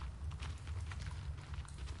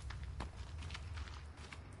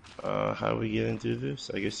 How we get into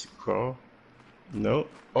this? I guess crawl?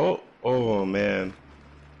 Nope. Oh man.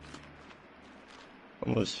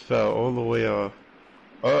 Almost fell all the way off.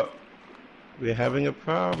 Oh, we're having a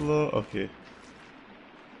problem. Okay.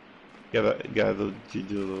 Gotta do a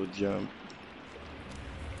little jump.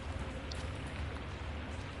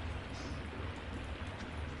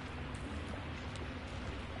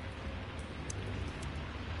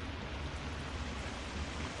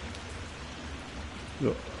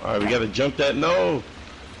 Alright, we gotta jump that. No!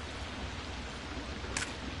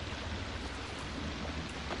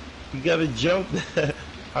 You gotta jump that.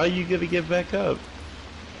 How are you gonna get back up?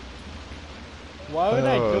 Why would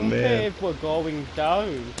I Oh jump it man. if we're going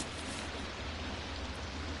down?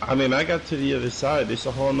 I mean, I got to the other side. There's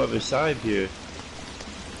a whole nother side here.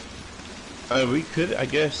 We could, I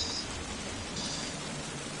guess,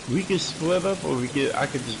 we could split up, or I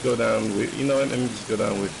could just go down with, you know what, let me just go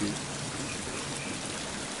down with you.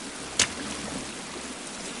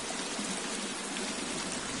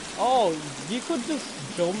 Oh, you could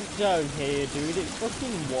just jump down here, dude. It's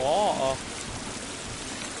fucking water.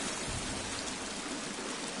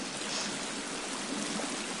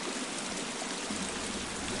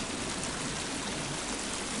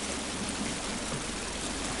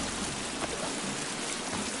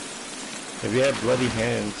 If you have bloody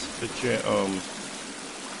hands, put your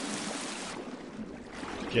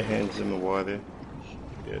hands in the water.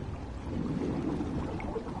 Good.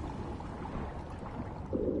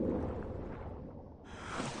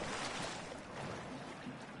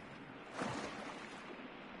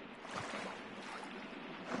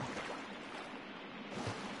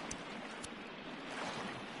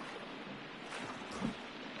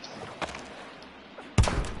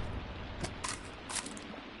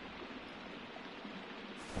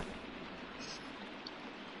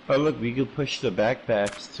 Oh look, we could push the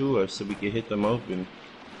backpacks to us so we can hit them open.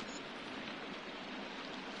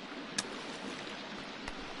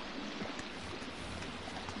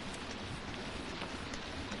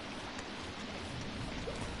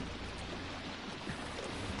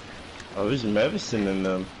 Oh, there's medicine in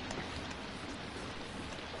them.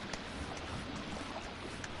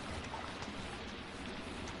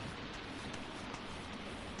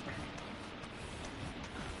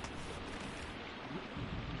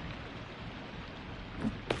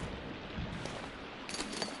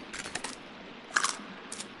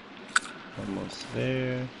 Almost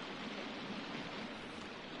there.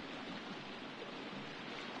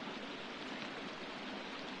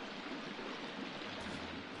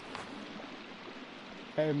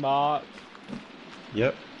 Hey, Mark.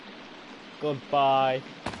 Yep. Goodbye.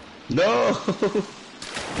 No!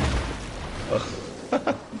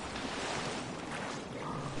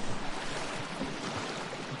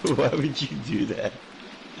 Why would you do that?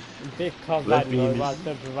 Because I Left me know in how this.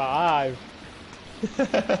 to drive.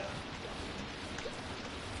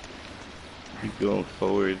 Keep going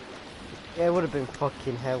forward. Yeah, it would have been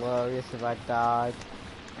fucking hilarious if I died.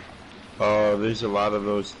 Oh, there's a lot of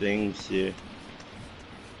those things here.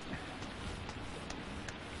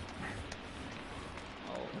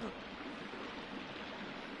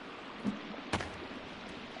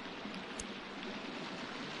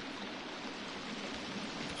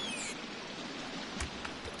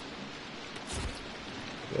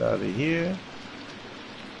 Get out of here.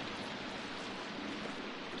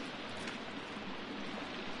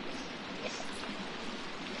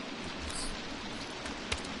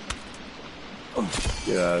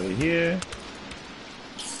 Get out of here.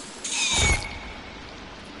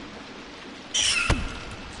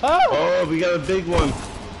 Oh! Oh, we got a big one.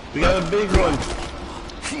 We got a big one.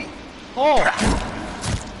 Oh!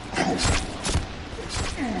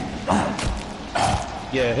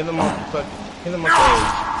 Yeah, hit him off the fuck. Hit him off the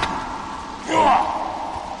edge.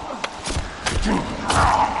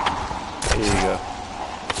 There you go.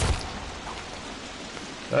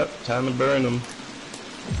 Up, time to burn him.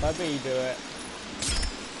 Let me do it.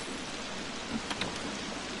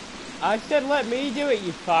 I said let me do it,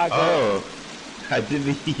 you faggot. Oh, I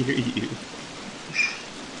didn't hear you.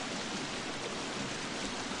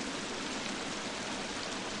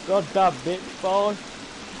 God damn bitch boy.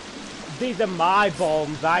 These are my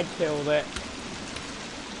bombs, I killed it.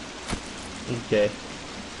 Okay.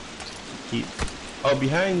 Keep. Oh,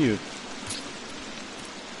 behind you.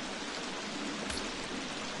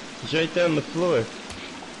 He's right there on the floor.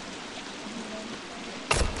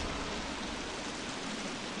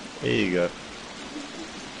 There you go.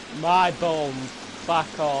 My bombs.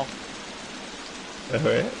 Fuck off.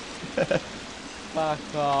 Alright.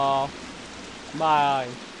 Fuck off. Mine.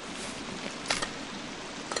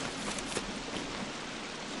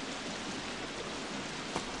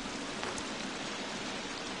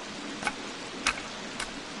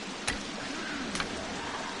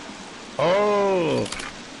 Oh!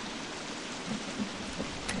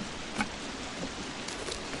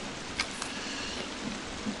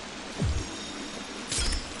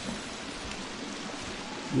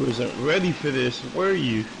 You wasn't ready for this, were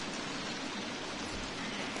you?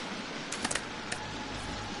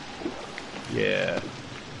 Yeah,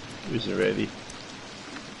 he wasn't ready.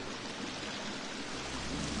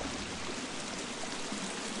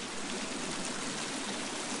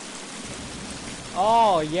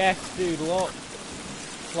 Oh yes dude, look.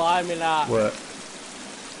 Climbing that. What?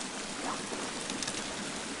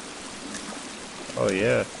 Oh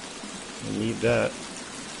yeah, I need that.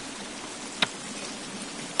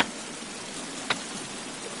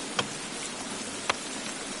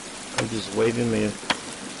 I'm just waiting to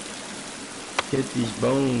hit these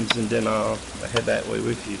bones and then I'll head that way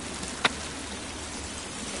with you.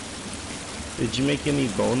 Did you make any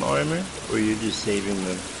bone armor or you're just saving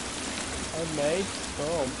them? I made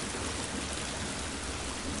some.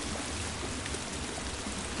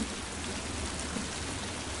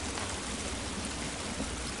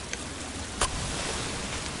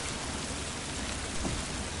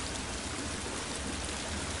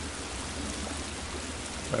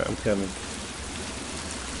 Alright, I'm coming.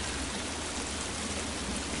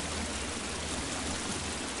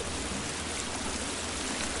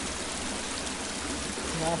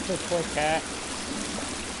 That's a quick axe.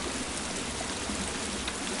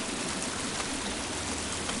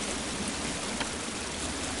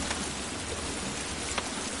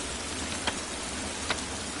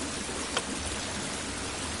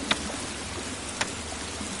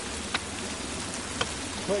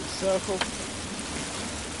 Quick circle.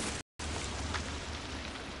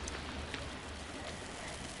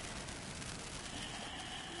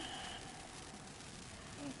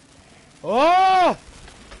 Oh!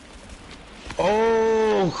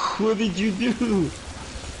 Oh, what did you do?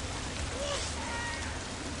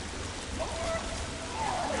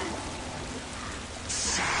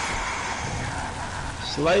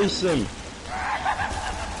 Slice him.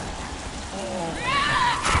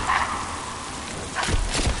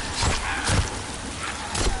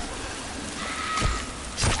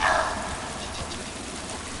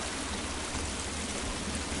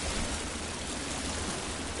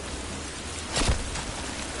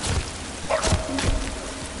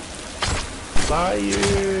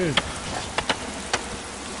 Fire!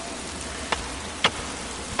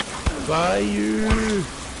 Fire!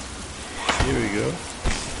 Here we go.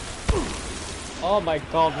 Oh my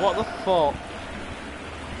god, what the fuck?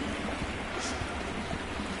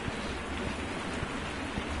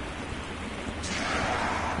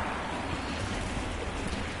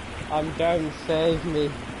 I'm down, save me.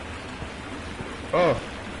 Oh,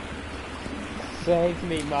 Save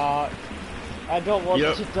me, Mark. I don't want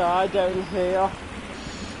Yep. to die down here.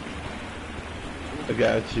 I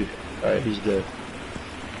got you. Alright, he's dead.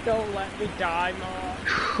 Don't let me die, Mark.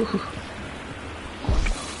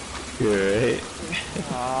 You're right.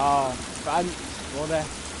 Ah, thanks, buddy.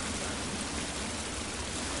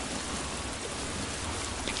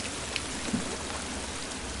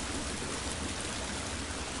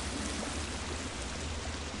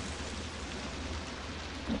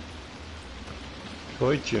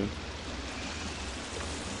 Fortune.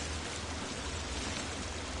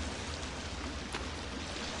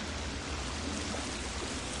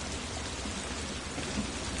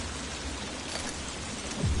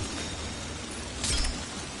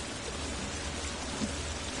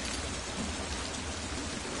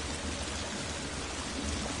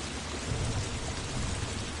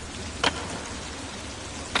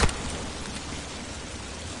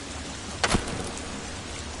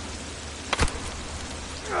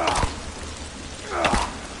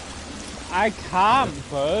 I can't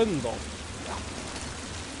burn them.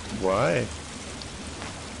 Why?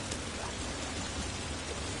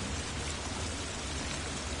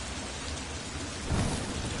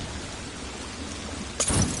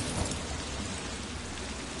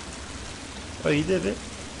 Oh, you did it?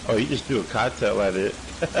 Oh, you just threw a cocktail at it.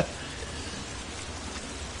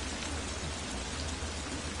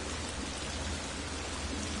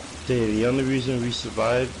 Dude, the only reason we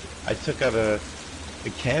survived, I took out a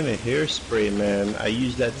can of hairspray, man. I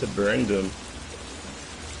used that to burn them.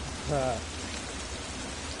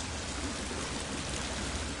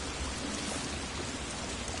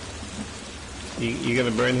 You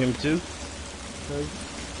gonna burn him too? Okay.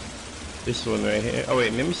 This one right here. Oh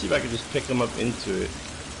wait, let me see if I can just pick him up into it.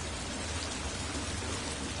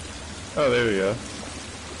 Oh, there we go.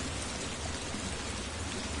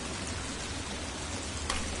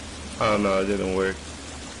 Oh no, it didn't work.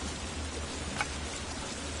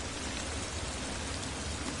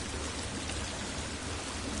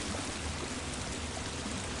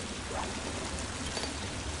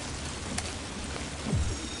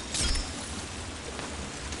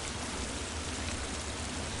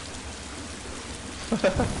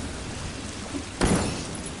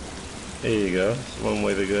 There you go. That's one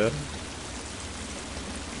way to go.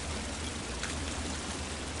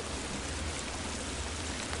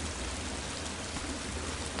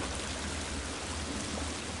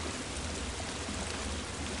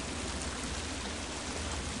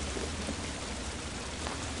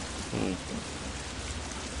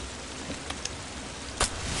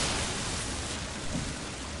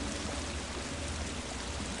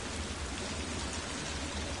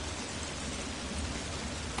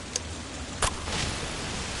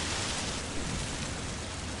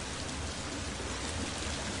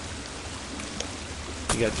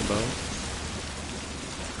 You got the bone?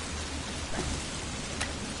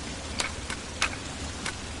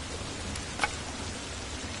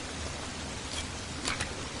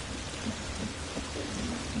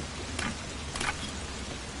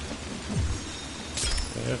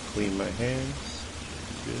 Yeah, clean my hands.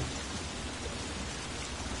 Good.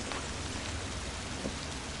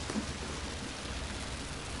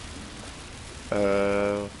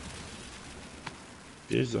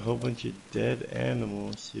 There's a whole bunch of dead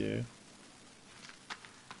animals here.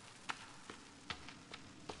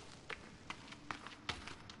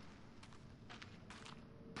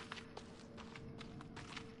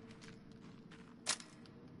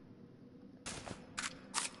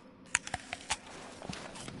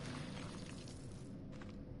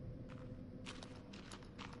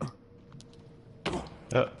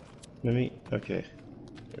 Oh, let me, okay.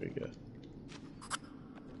 There we go.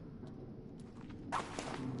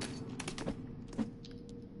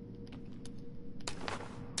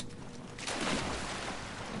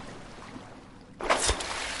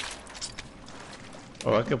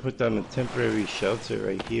 Oh, I could put down a temporary shelter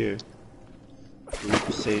right here. So we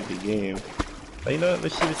can save the game. But you know what?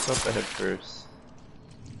 Let's see what's up ahead first.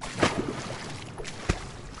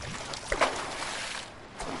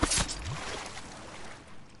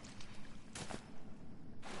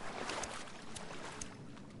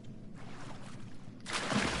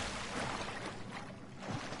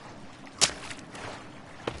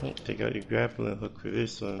 Take out your grappling hook for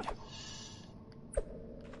this one.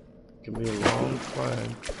 Can be a long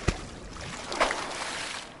climb.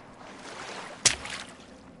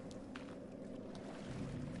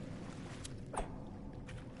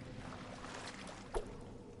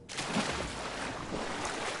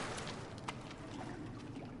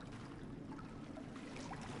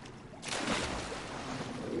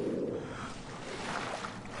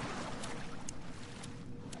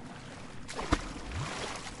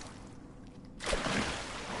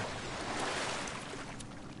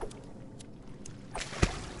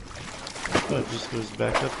 Oh, it just goes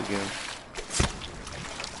back up again.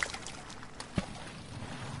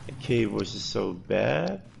 The cave was just so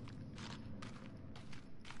bad.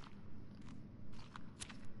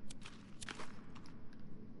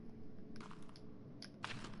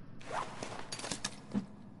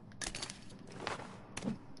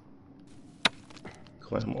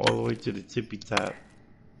 Climb all the way to the tippy top.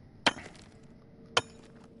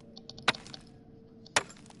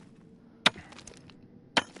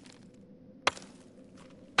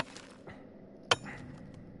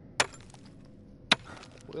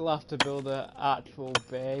 We'll have to build an actual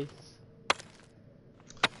base.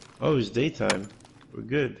 Oh, it's daytime. We're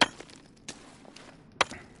good.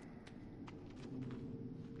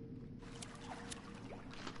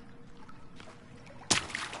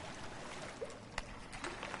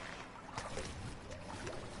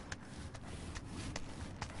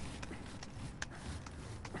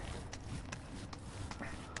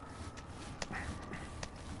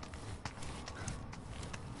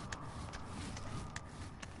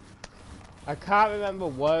 I can't remember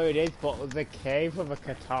where it is, but there's a cave with a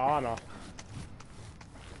katana.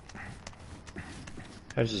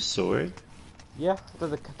 Has a sword? Yeah,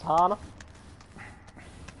 there's a katana.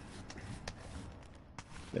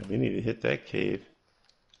 Yeah, we need to hit that cave.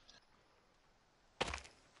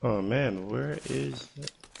 Oh man, where is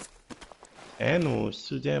that animal? It's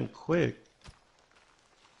too damn quick.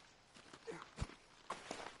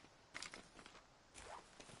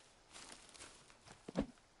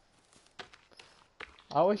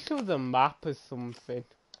 I wish there was a map or something.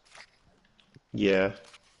 Yeah.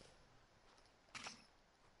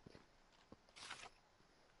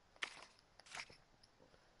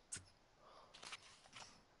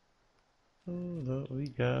 Oh, look, we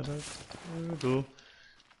got a turtle.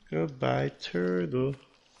 Goodbye, turtle.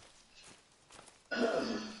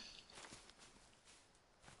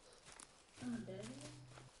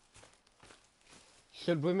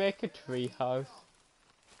 Should we make a tree house?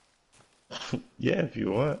 Yeah, if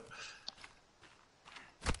you want.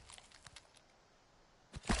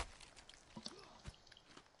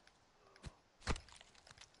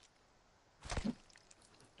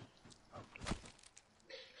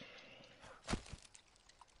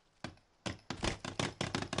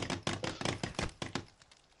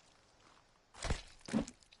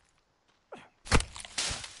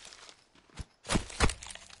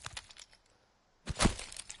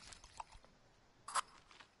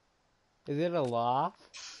 Is it a laugh?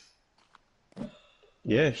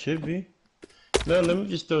 Yeah, it should be. No, let me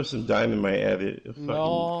just throw some dynamite at it. It'll fucking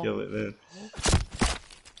No. kill it, man. Get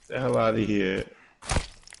the hell out of here.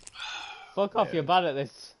 Fuck off, you're Man. bad at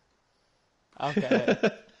this. I'll get it.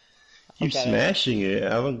 I'll Keep get it. smashing it.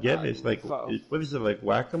 I don't get it. It's like, So, what is it, like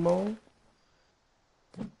whack-a-mole?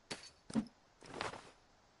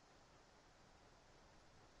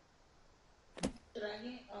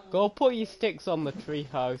 go put your sticks on the tree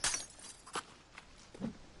house.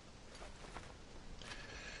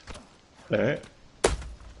 Alright.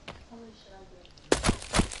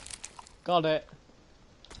 Got it.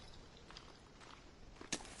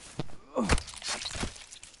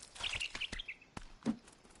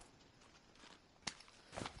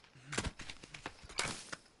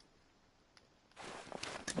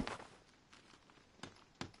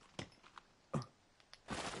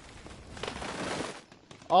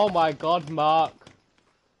 Oh my god, Mark.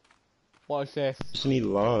 Watch this. Just need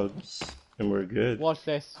logs, and we're good. Watch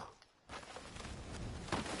this.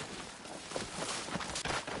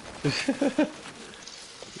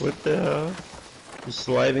 What the hell? Just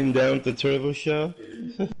sliding down the turtle shell?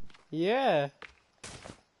 Yeah.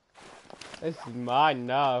 This is mine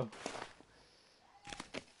now.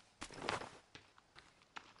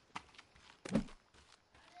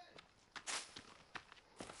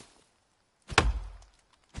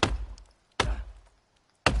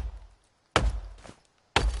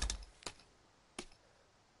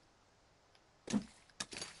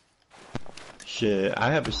 Shit,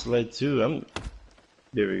 I have a sled too.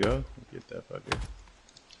 There we go. Get that fucker.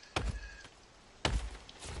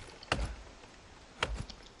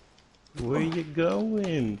 Where you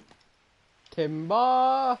going?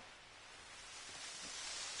 Timber!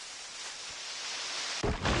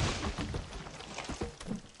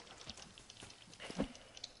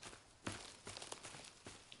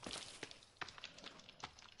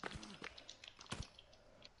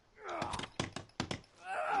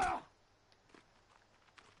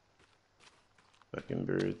 Fucking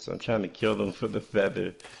birds. I'm trying to kill them for the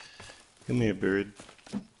feather. Come here, bird.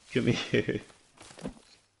 Come here.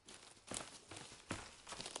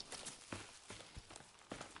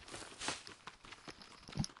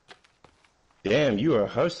 Damn, you are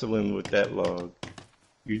hustling with that log.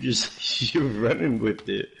 You're running with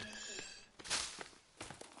it.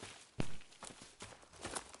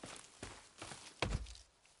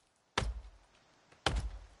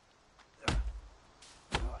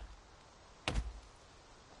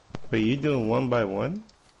 But you doing one by one?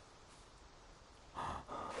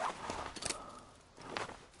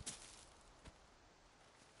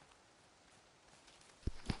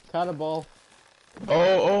 Cannibal.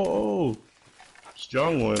 Oh.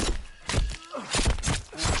 Strong one.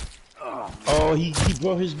 Oh, he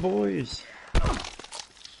brought his boys.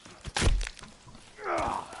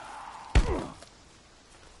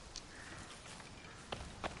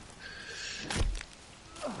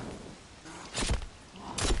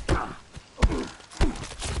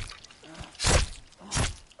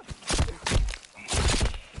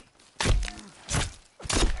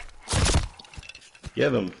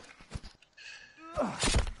 Get him.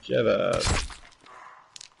 Shut up.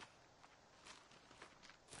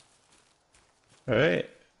 Alright.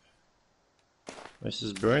 Let's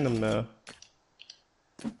just burn them now.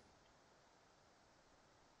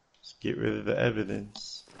 Get rid of the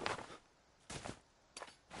evidence.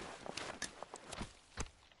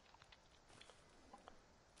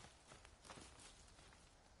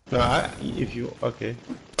 No, if you, okay.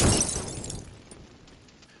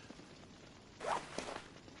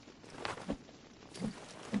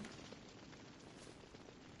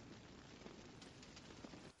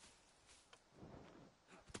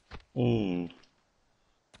 Hmm.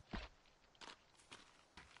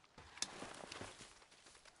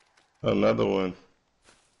 Another one.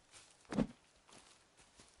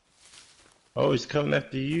 Oh, he's coming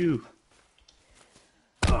after you.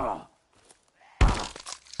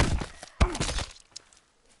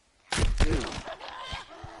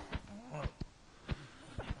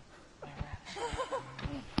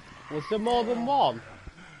 Was there more than one?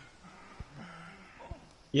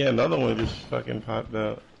 Yeah, another one just fucking popped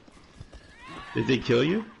out. Did they kill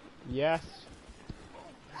you? Yes.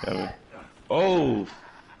 Oh,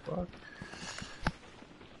 fuck.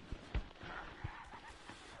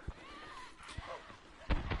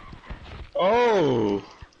 Oh!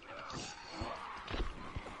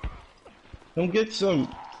 Come get some.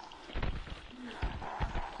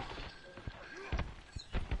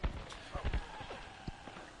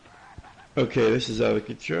 Okay, this is out of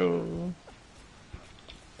control.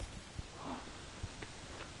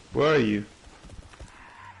 Where are you?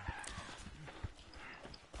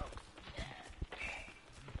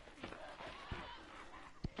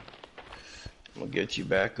 I'm gonna get you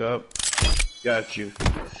back up. Got you.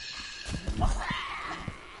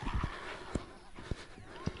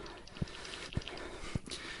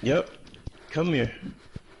 Yep. Come here.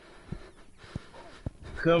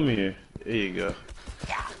 Come here. There you go.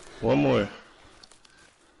 One more.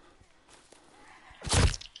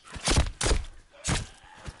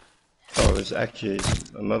 Oh, there's actually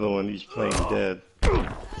another one. He's playing dead.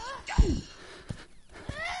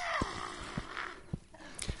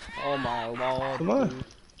 Oh my lord, Come on. dude.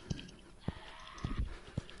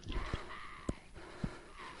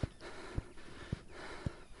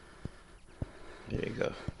 There you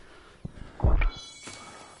go.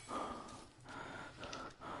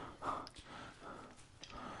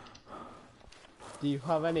 Do you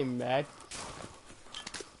have any meds?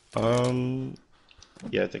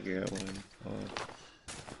 Yeah, I think I got one.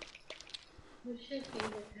 You should be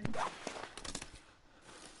with him.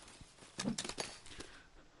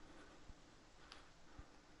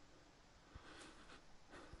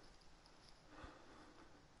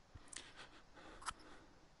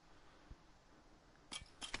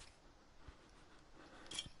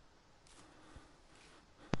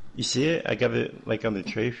 You see it? I got it like on the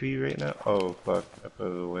tray for you right now. Oh fuck! I put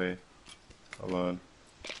it away. Hold on.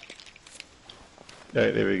 All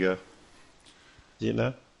right, there we go. See it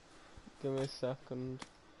now? Give me a second.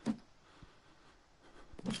 So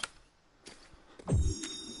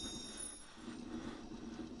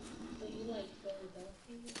you like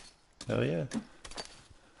Philadelphia? Hell yeah.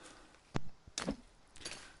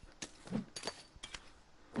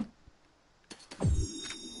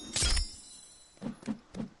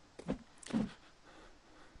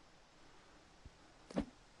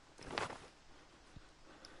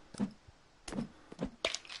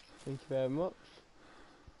 Thank you very much.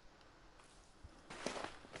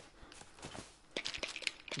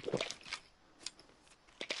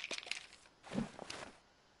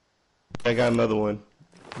 I got another one.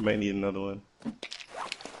 You might need another one.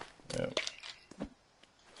 Yeah.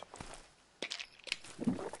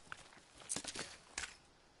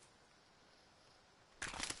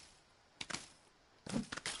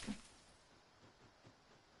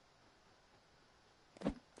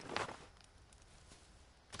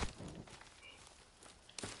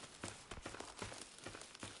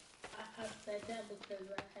 I upside down because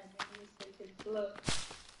I had a mistaken look.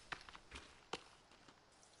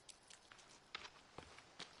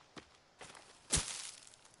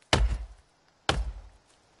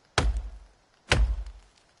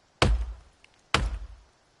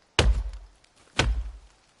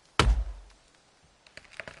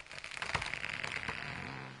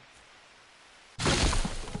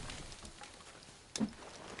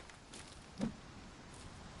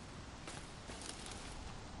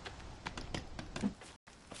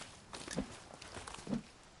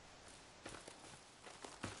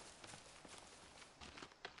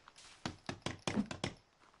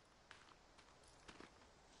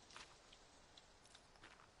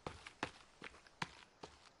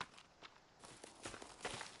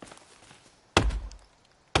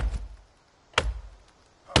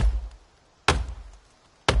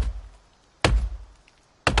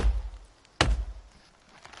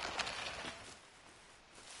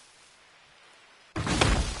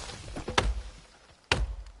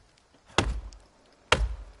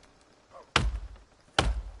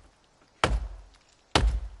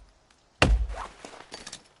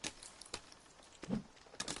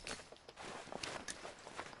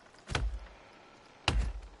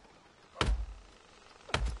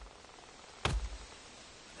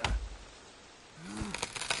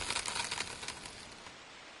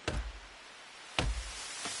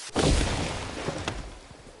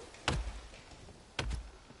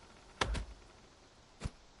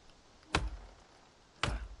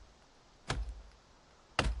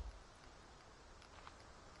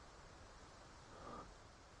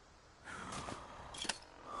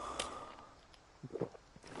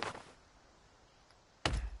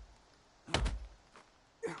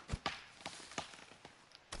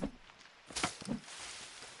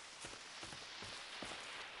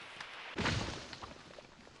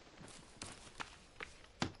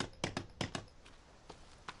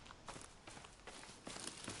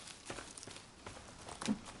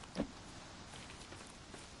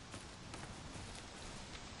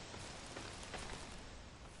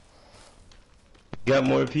 got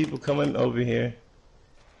more people coming over here.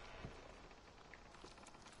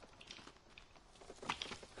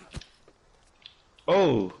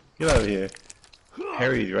 Oh, get out of here.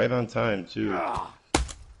 Harry's right on time, too. Oh,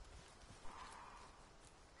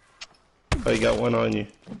 you got one on you.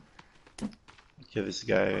 Okay, this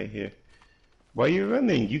guy right here. Why are you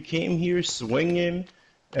running? You came here swinging,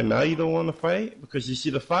 and now you don't want to fight? Because you see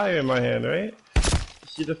the fire in my hand, right? You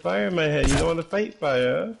see the fire in my hand. You don't want to fight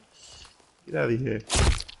fire, huh? Get out of here.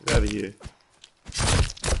 Get out of here.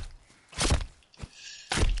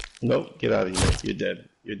 Nope, get out of here. You're dead.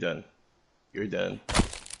 You're done. You're done.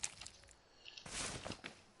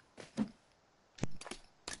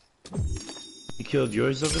 You killed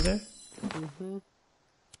yours over there? Mm-hmm.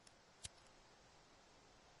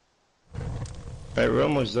 Alright, we're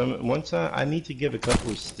almost done. Once I need to get a couple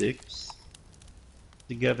of sticks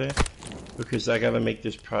together because I gotta make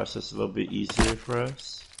this process a little bit easier for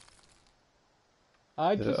us.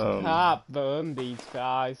 I just can't burn these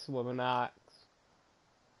guys with an axe.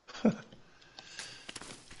 There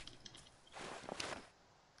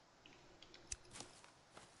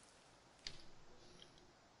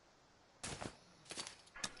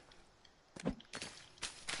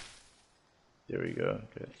we go.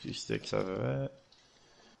 Got a few sticks out of that.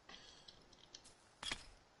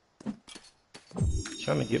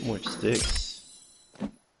 Trying to get more sticks.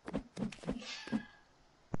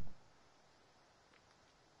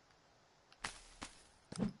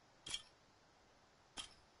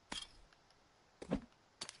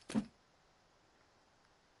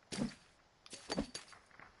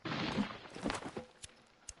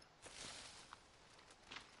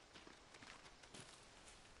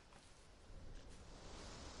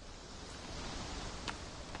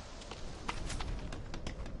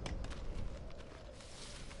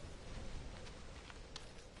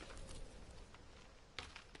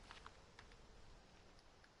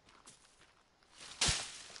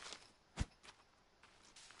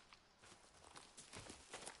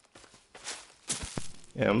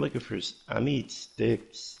 Yeah, I'm looking for. I need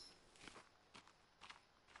sticks.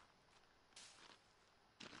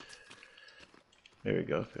 There we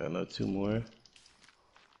go. Got another two more.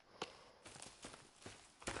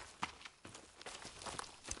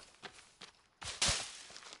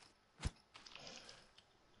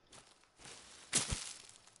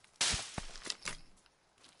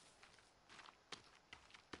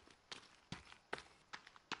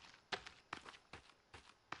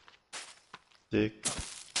 Stick.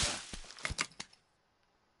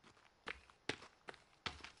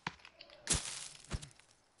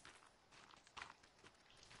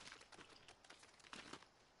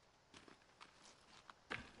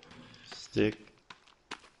 Stick.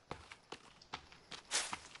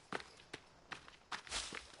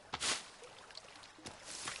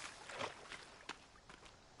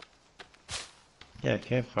 Yeah, I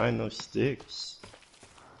can't find those sticks.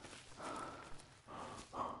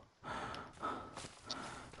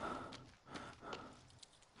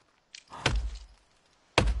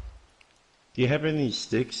 Do you have any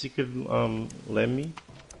sticks you could lend me?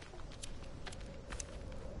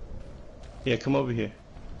 Yeah, come over here.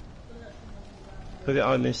 Put it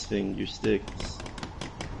on this thing, your sticks.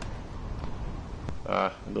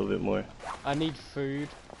 Ah, a little bit more. I need food.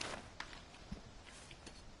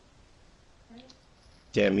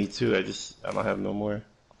 Yeah, me too. I don't have no more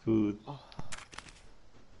food. Oh.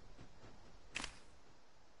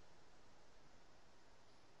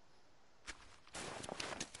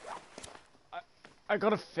 I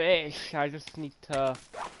got a fish. I just need to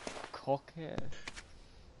cook it.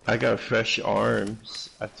 I got fresh arms.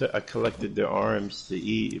 I collected the arms to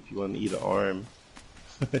eat if you want to eat an arm.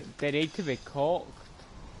 They need to be cooked.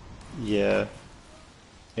 Yeah.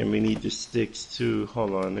 And we need the sticks too.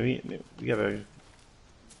 Hold on, we gotta,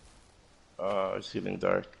 it's getting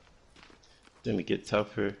dark. It's gonna get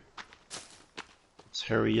tougher. Let's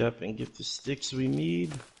hurry up and get the sticks we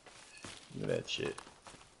need. Look at that shit.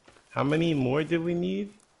 How many more did we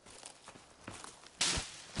need?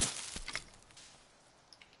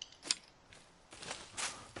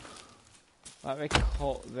 Let me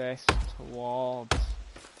cut this towards.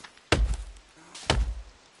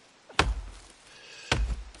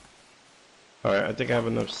 Alright, I think I have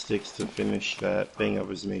enough sticks to finish that thing I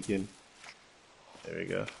was making. There we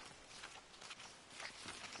go.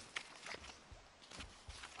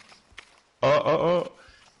 Oh.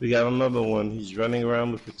 We got another one. He's running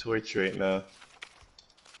around with a torch right now.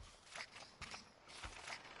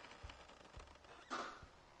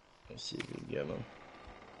 Let's see if we can get him.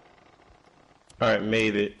 Alright,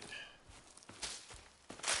 made it.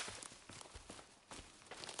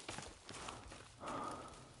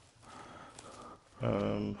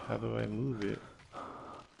 How do I move it?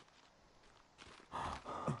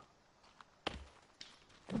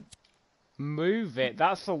 Move it.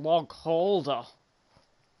 That's the log holder.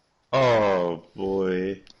 Oh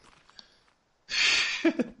boy.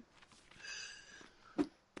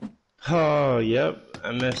 Oh, yep,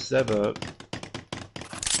 I messed that up.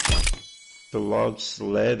 The log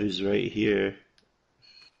sled is right here.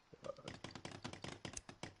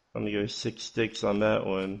 Only got 6 sticks on that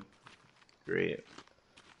one. Great.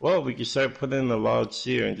 Well, we can start putting the logs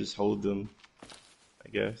here and just hold them, I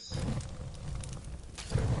guess.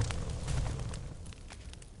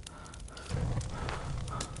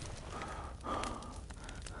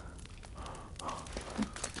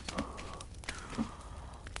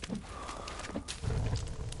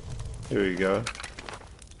 There we go.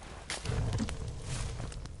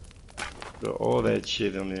 Got all that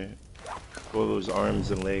shit on there. All those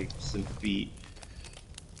arms and legs and feet.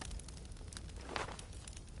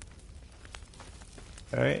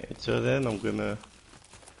 Alright, until then I'm gonna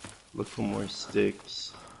look for more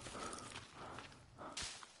sticks.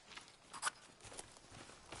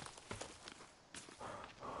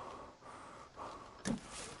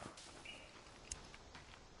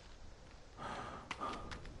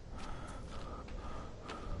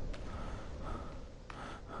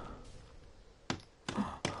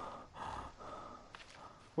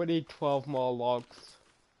 We need 12 more logs.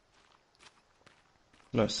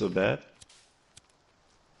 Not so bad.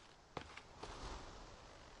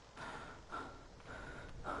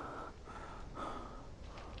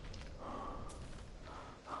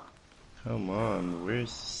 Come on, where's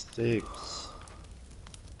the sticks?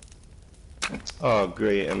 Oh,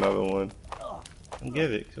 great, another one. Come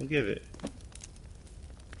get it, come get it.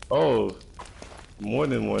 Oh, more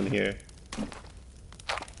than one here.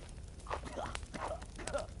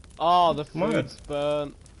 Oh, the Come on. food's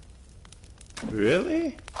burnt.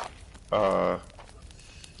 Really? I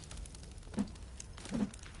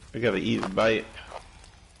gotta eat a bite.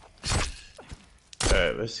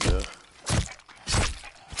 Alright, let's go.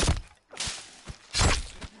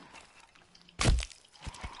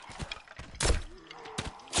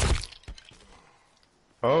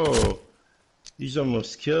 Oh, these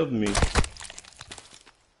almost killed me.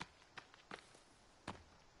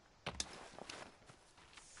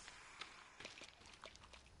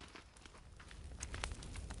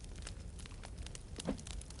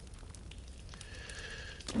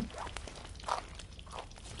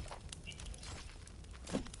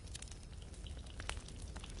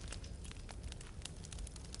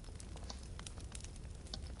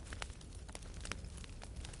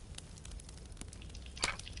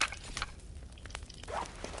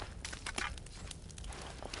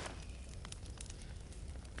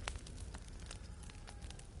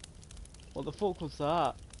 What the fuck was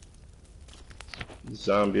that?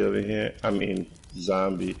 Zombie over here. I mean,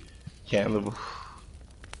 zombie. Cannibal.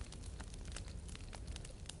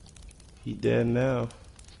 He dead now.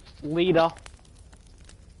 Leader.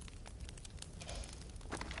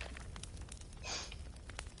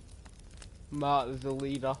 Mark is the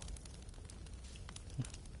leader.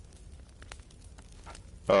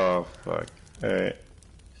 Oh, fuck. Alright.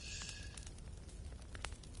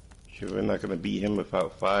 Sure, we're not gonna beat him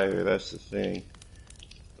without fire, that's the thing.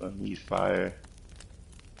 I need fire.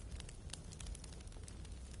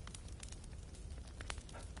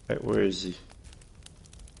 Alright, where is he?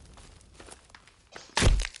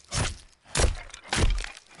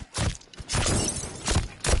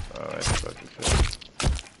 Oh, that's fucking fast.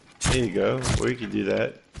 There you go, or you could do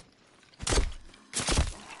that.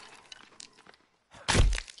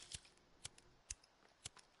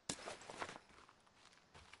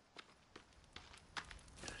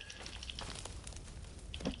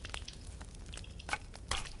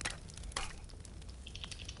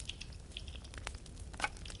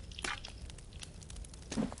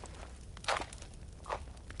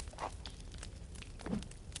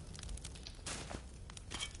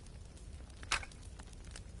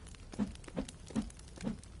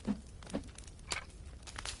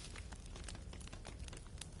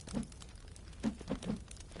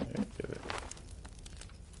 Alright, get it.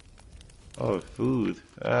 Oh, food.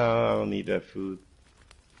 Oh, I don't need that food.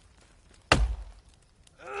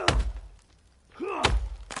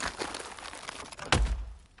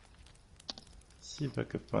 See if I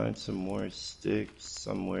could find some more sticks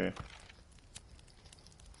somewhere.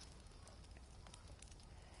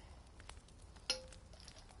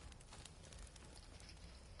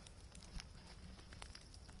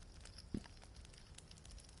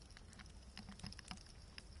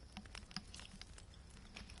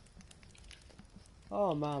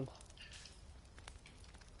 Oh man.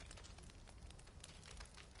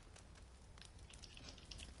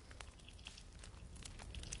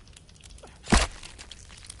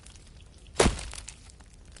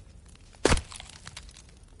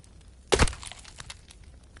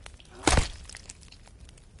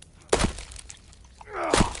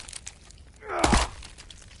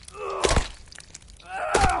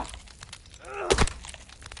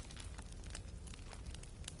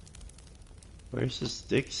 Where's the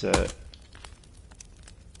sticks at?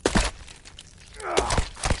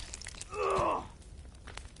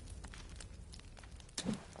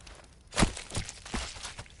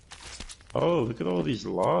 Oh, look at all these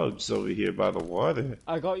logs over here by the water.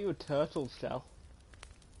 I got you a turtle shell.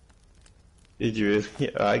 Did you really?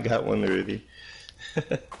 Yeah, I got one already.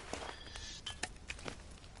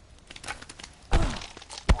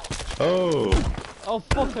 Oh, Oh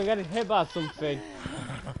fuck, I'm getting hit by something.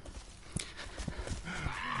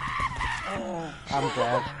 I'm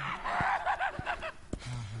dead.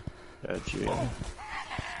 got you.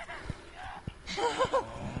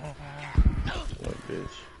 What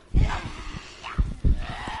bitch?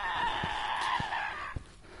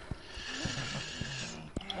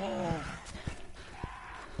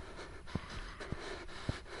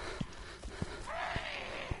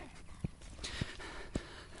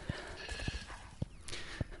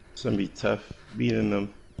 It's gonna be tough beating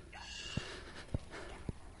them.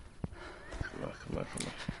 Come on, come on, come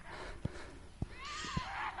on.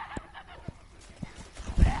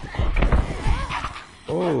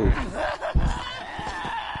 Oh,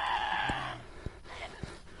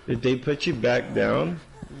 did they put you back down?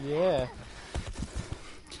 Yeah.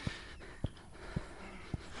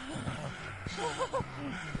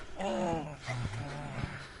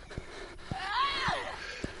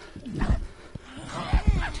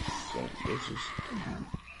 Some bitches.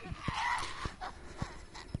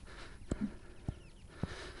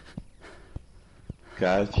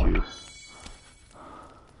 Got you.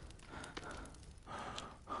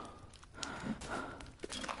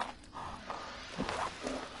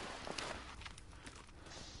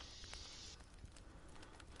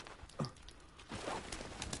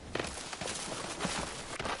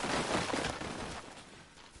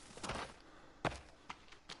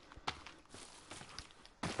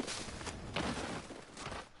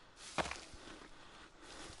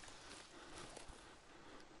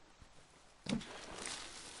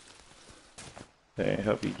 Hey,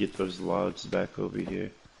 help you get those logs back over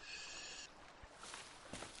here.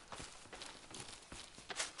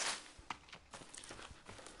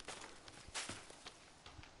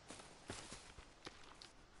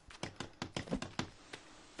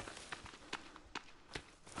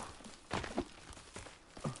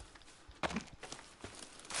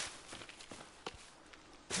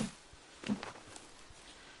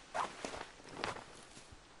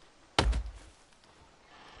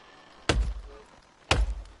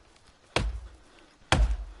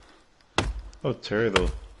 Oh, turtle.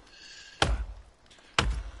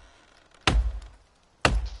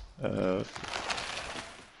 Uh,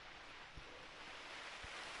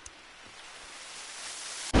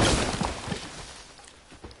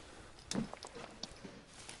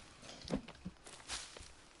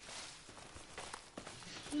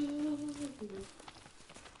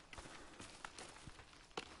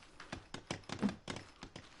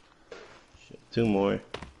 2 more.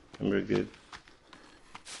 And we're good.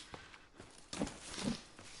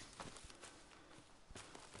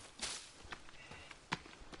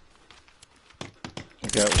 I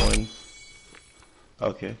got one.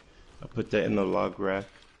 Okay. I'll put that in the log rack.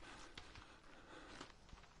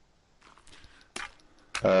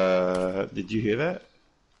 Did you hear that?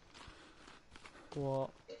 What?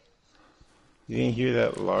 You didn't hear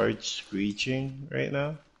that large screeching right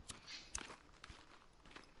now?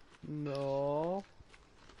 No.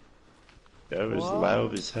 That was What?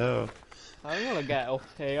 loud as hell. I'm gonna get up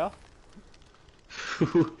here.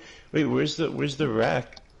 Wait, where's the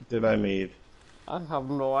rack that I made? I have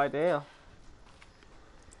no idea.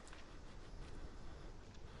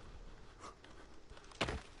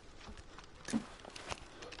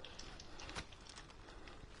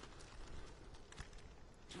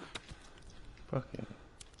 Fucking.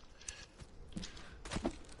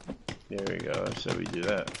 There we go. That's how we do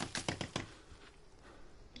that.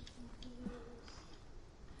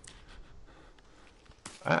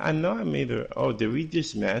 I know I made a. Oh, did we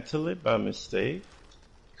dismantle it by mistake?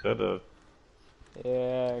 Could've.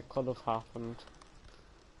 Yeah, it could have happened.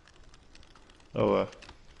 Oh,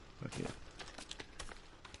 okay.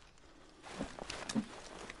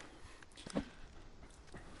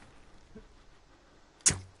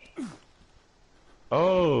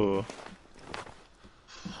 Oh,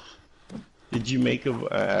 did you make a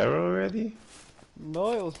arrow already?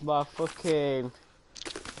 No, it was my fucking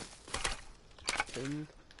thing.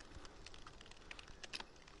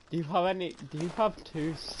 Do you have any? Do you have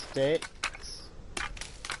 2 sticks?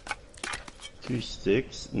 2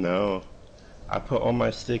 sticks? No. I put all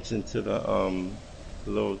my sticks into the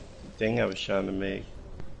little thing I was trying to make.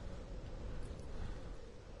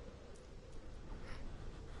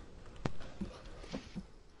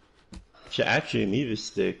 Should actually need a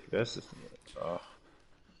stick. That's the thing. Oh,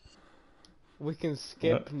 We can no.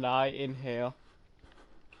 skip night in here.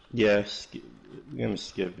 Yeah, we're gonna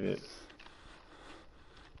skip it.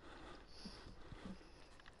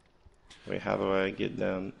 Wait, how do I get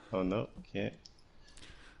down? Oh no, can't.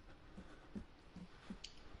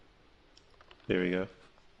 There we go.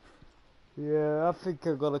 Yeah, I think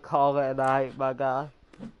I'm gonna call it a night, my guy.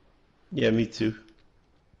 Yeah, me too.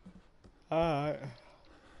 Alright.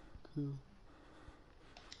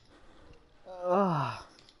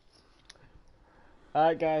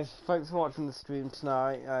 Alright guys, thanks for watching the stream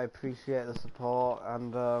tonight. I appreciate the support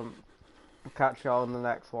and catch you all in the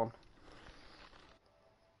next one.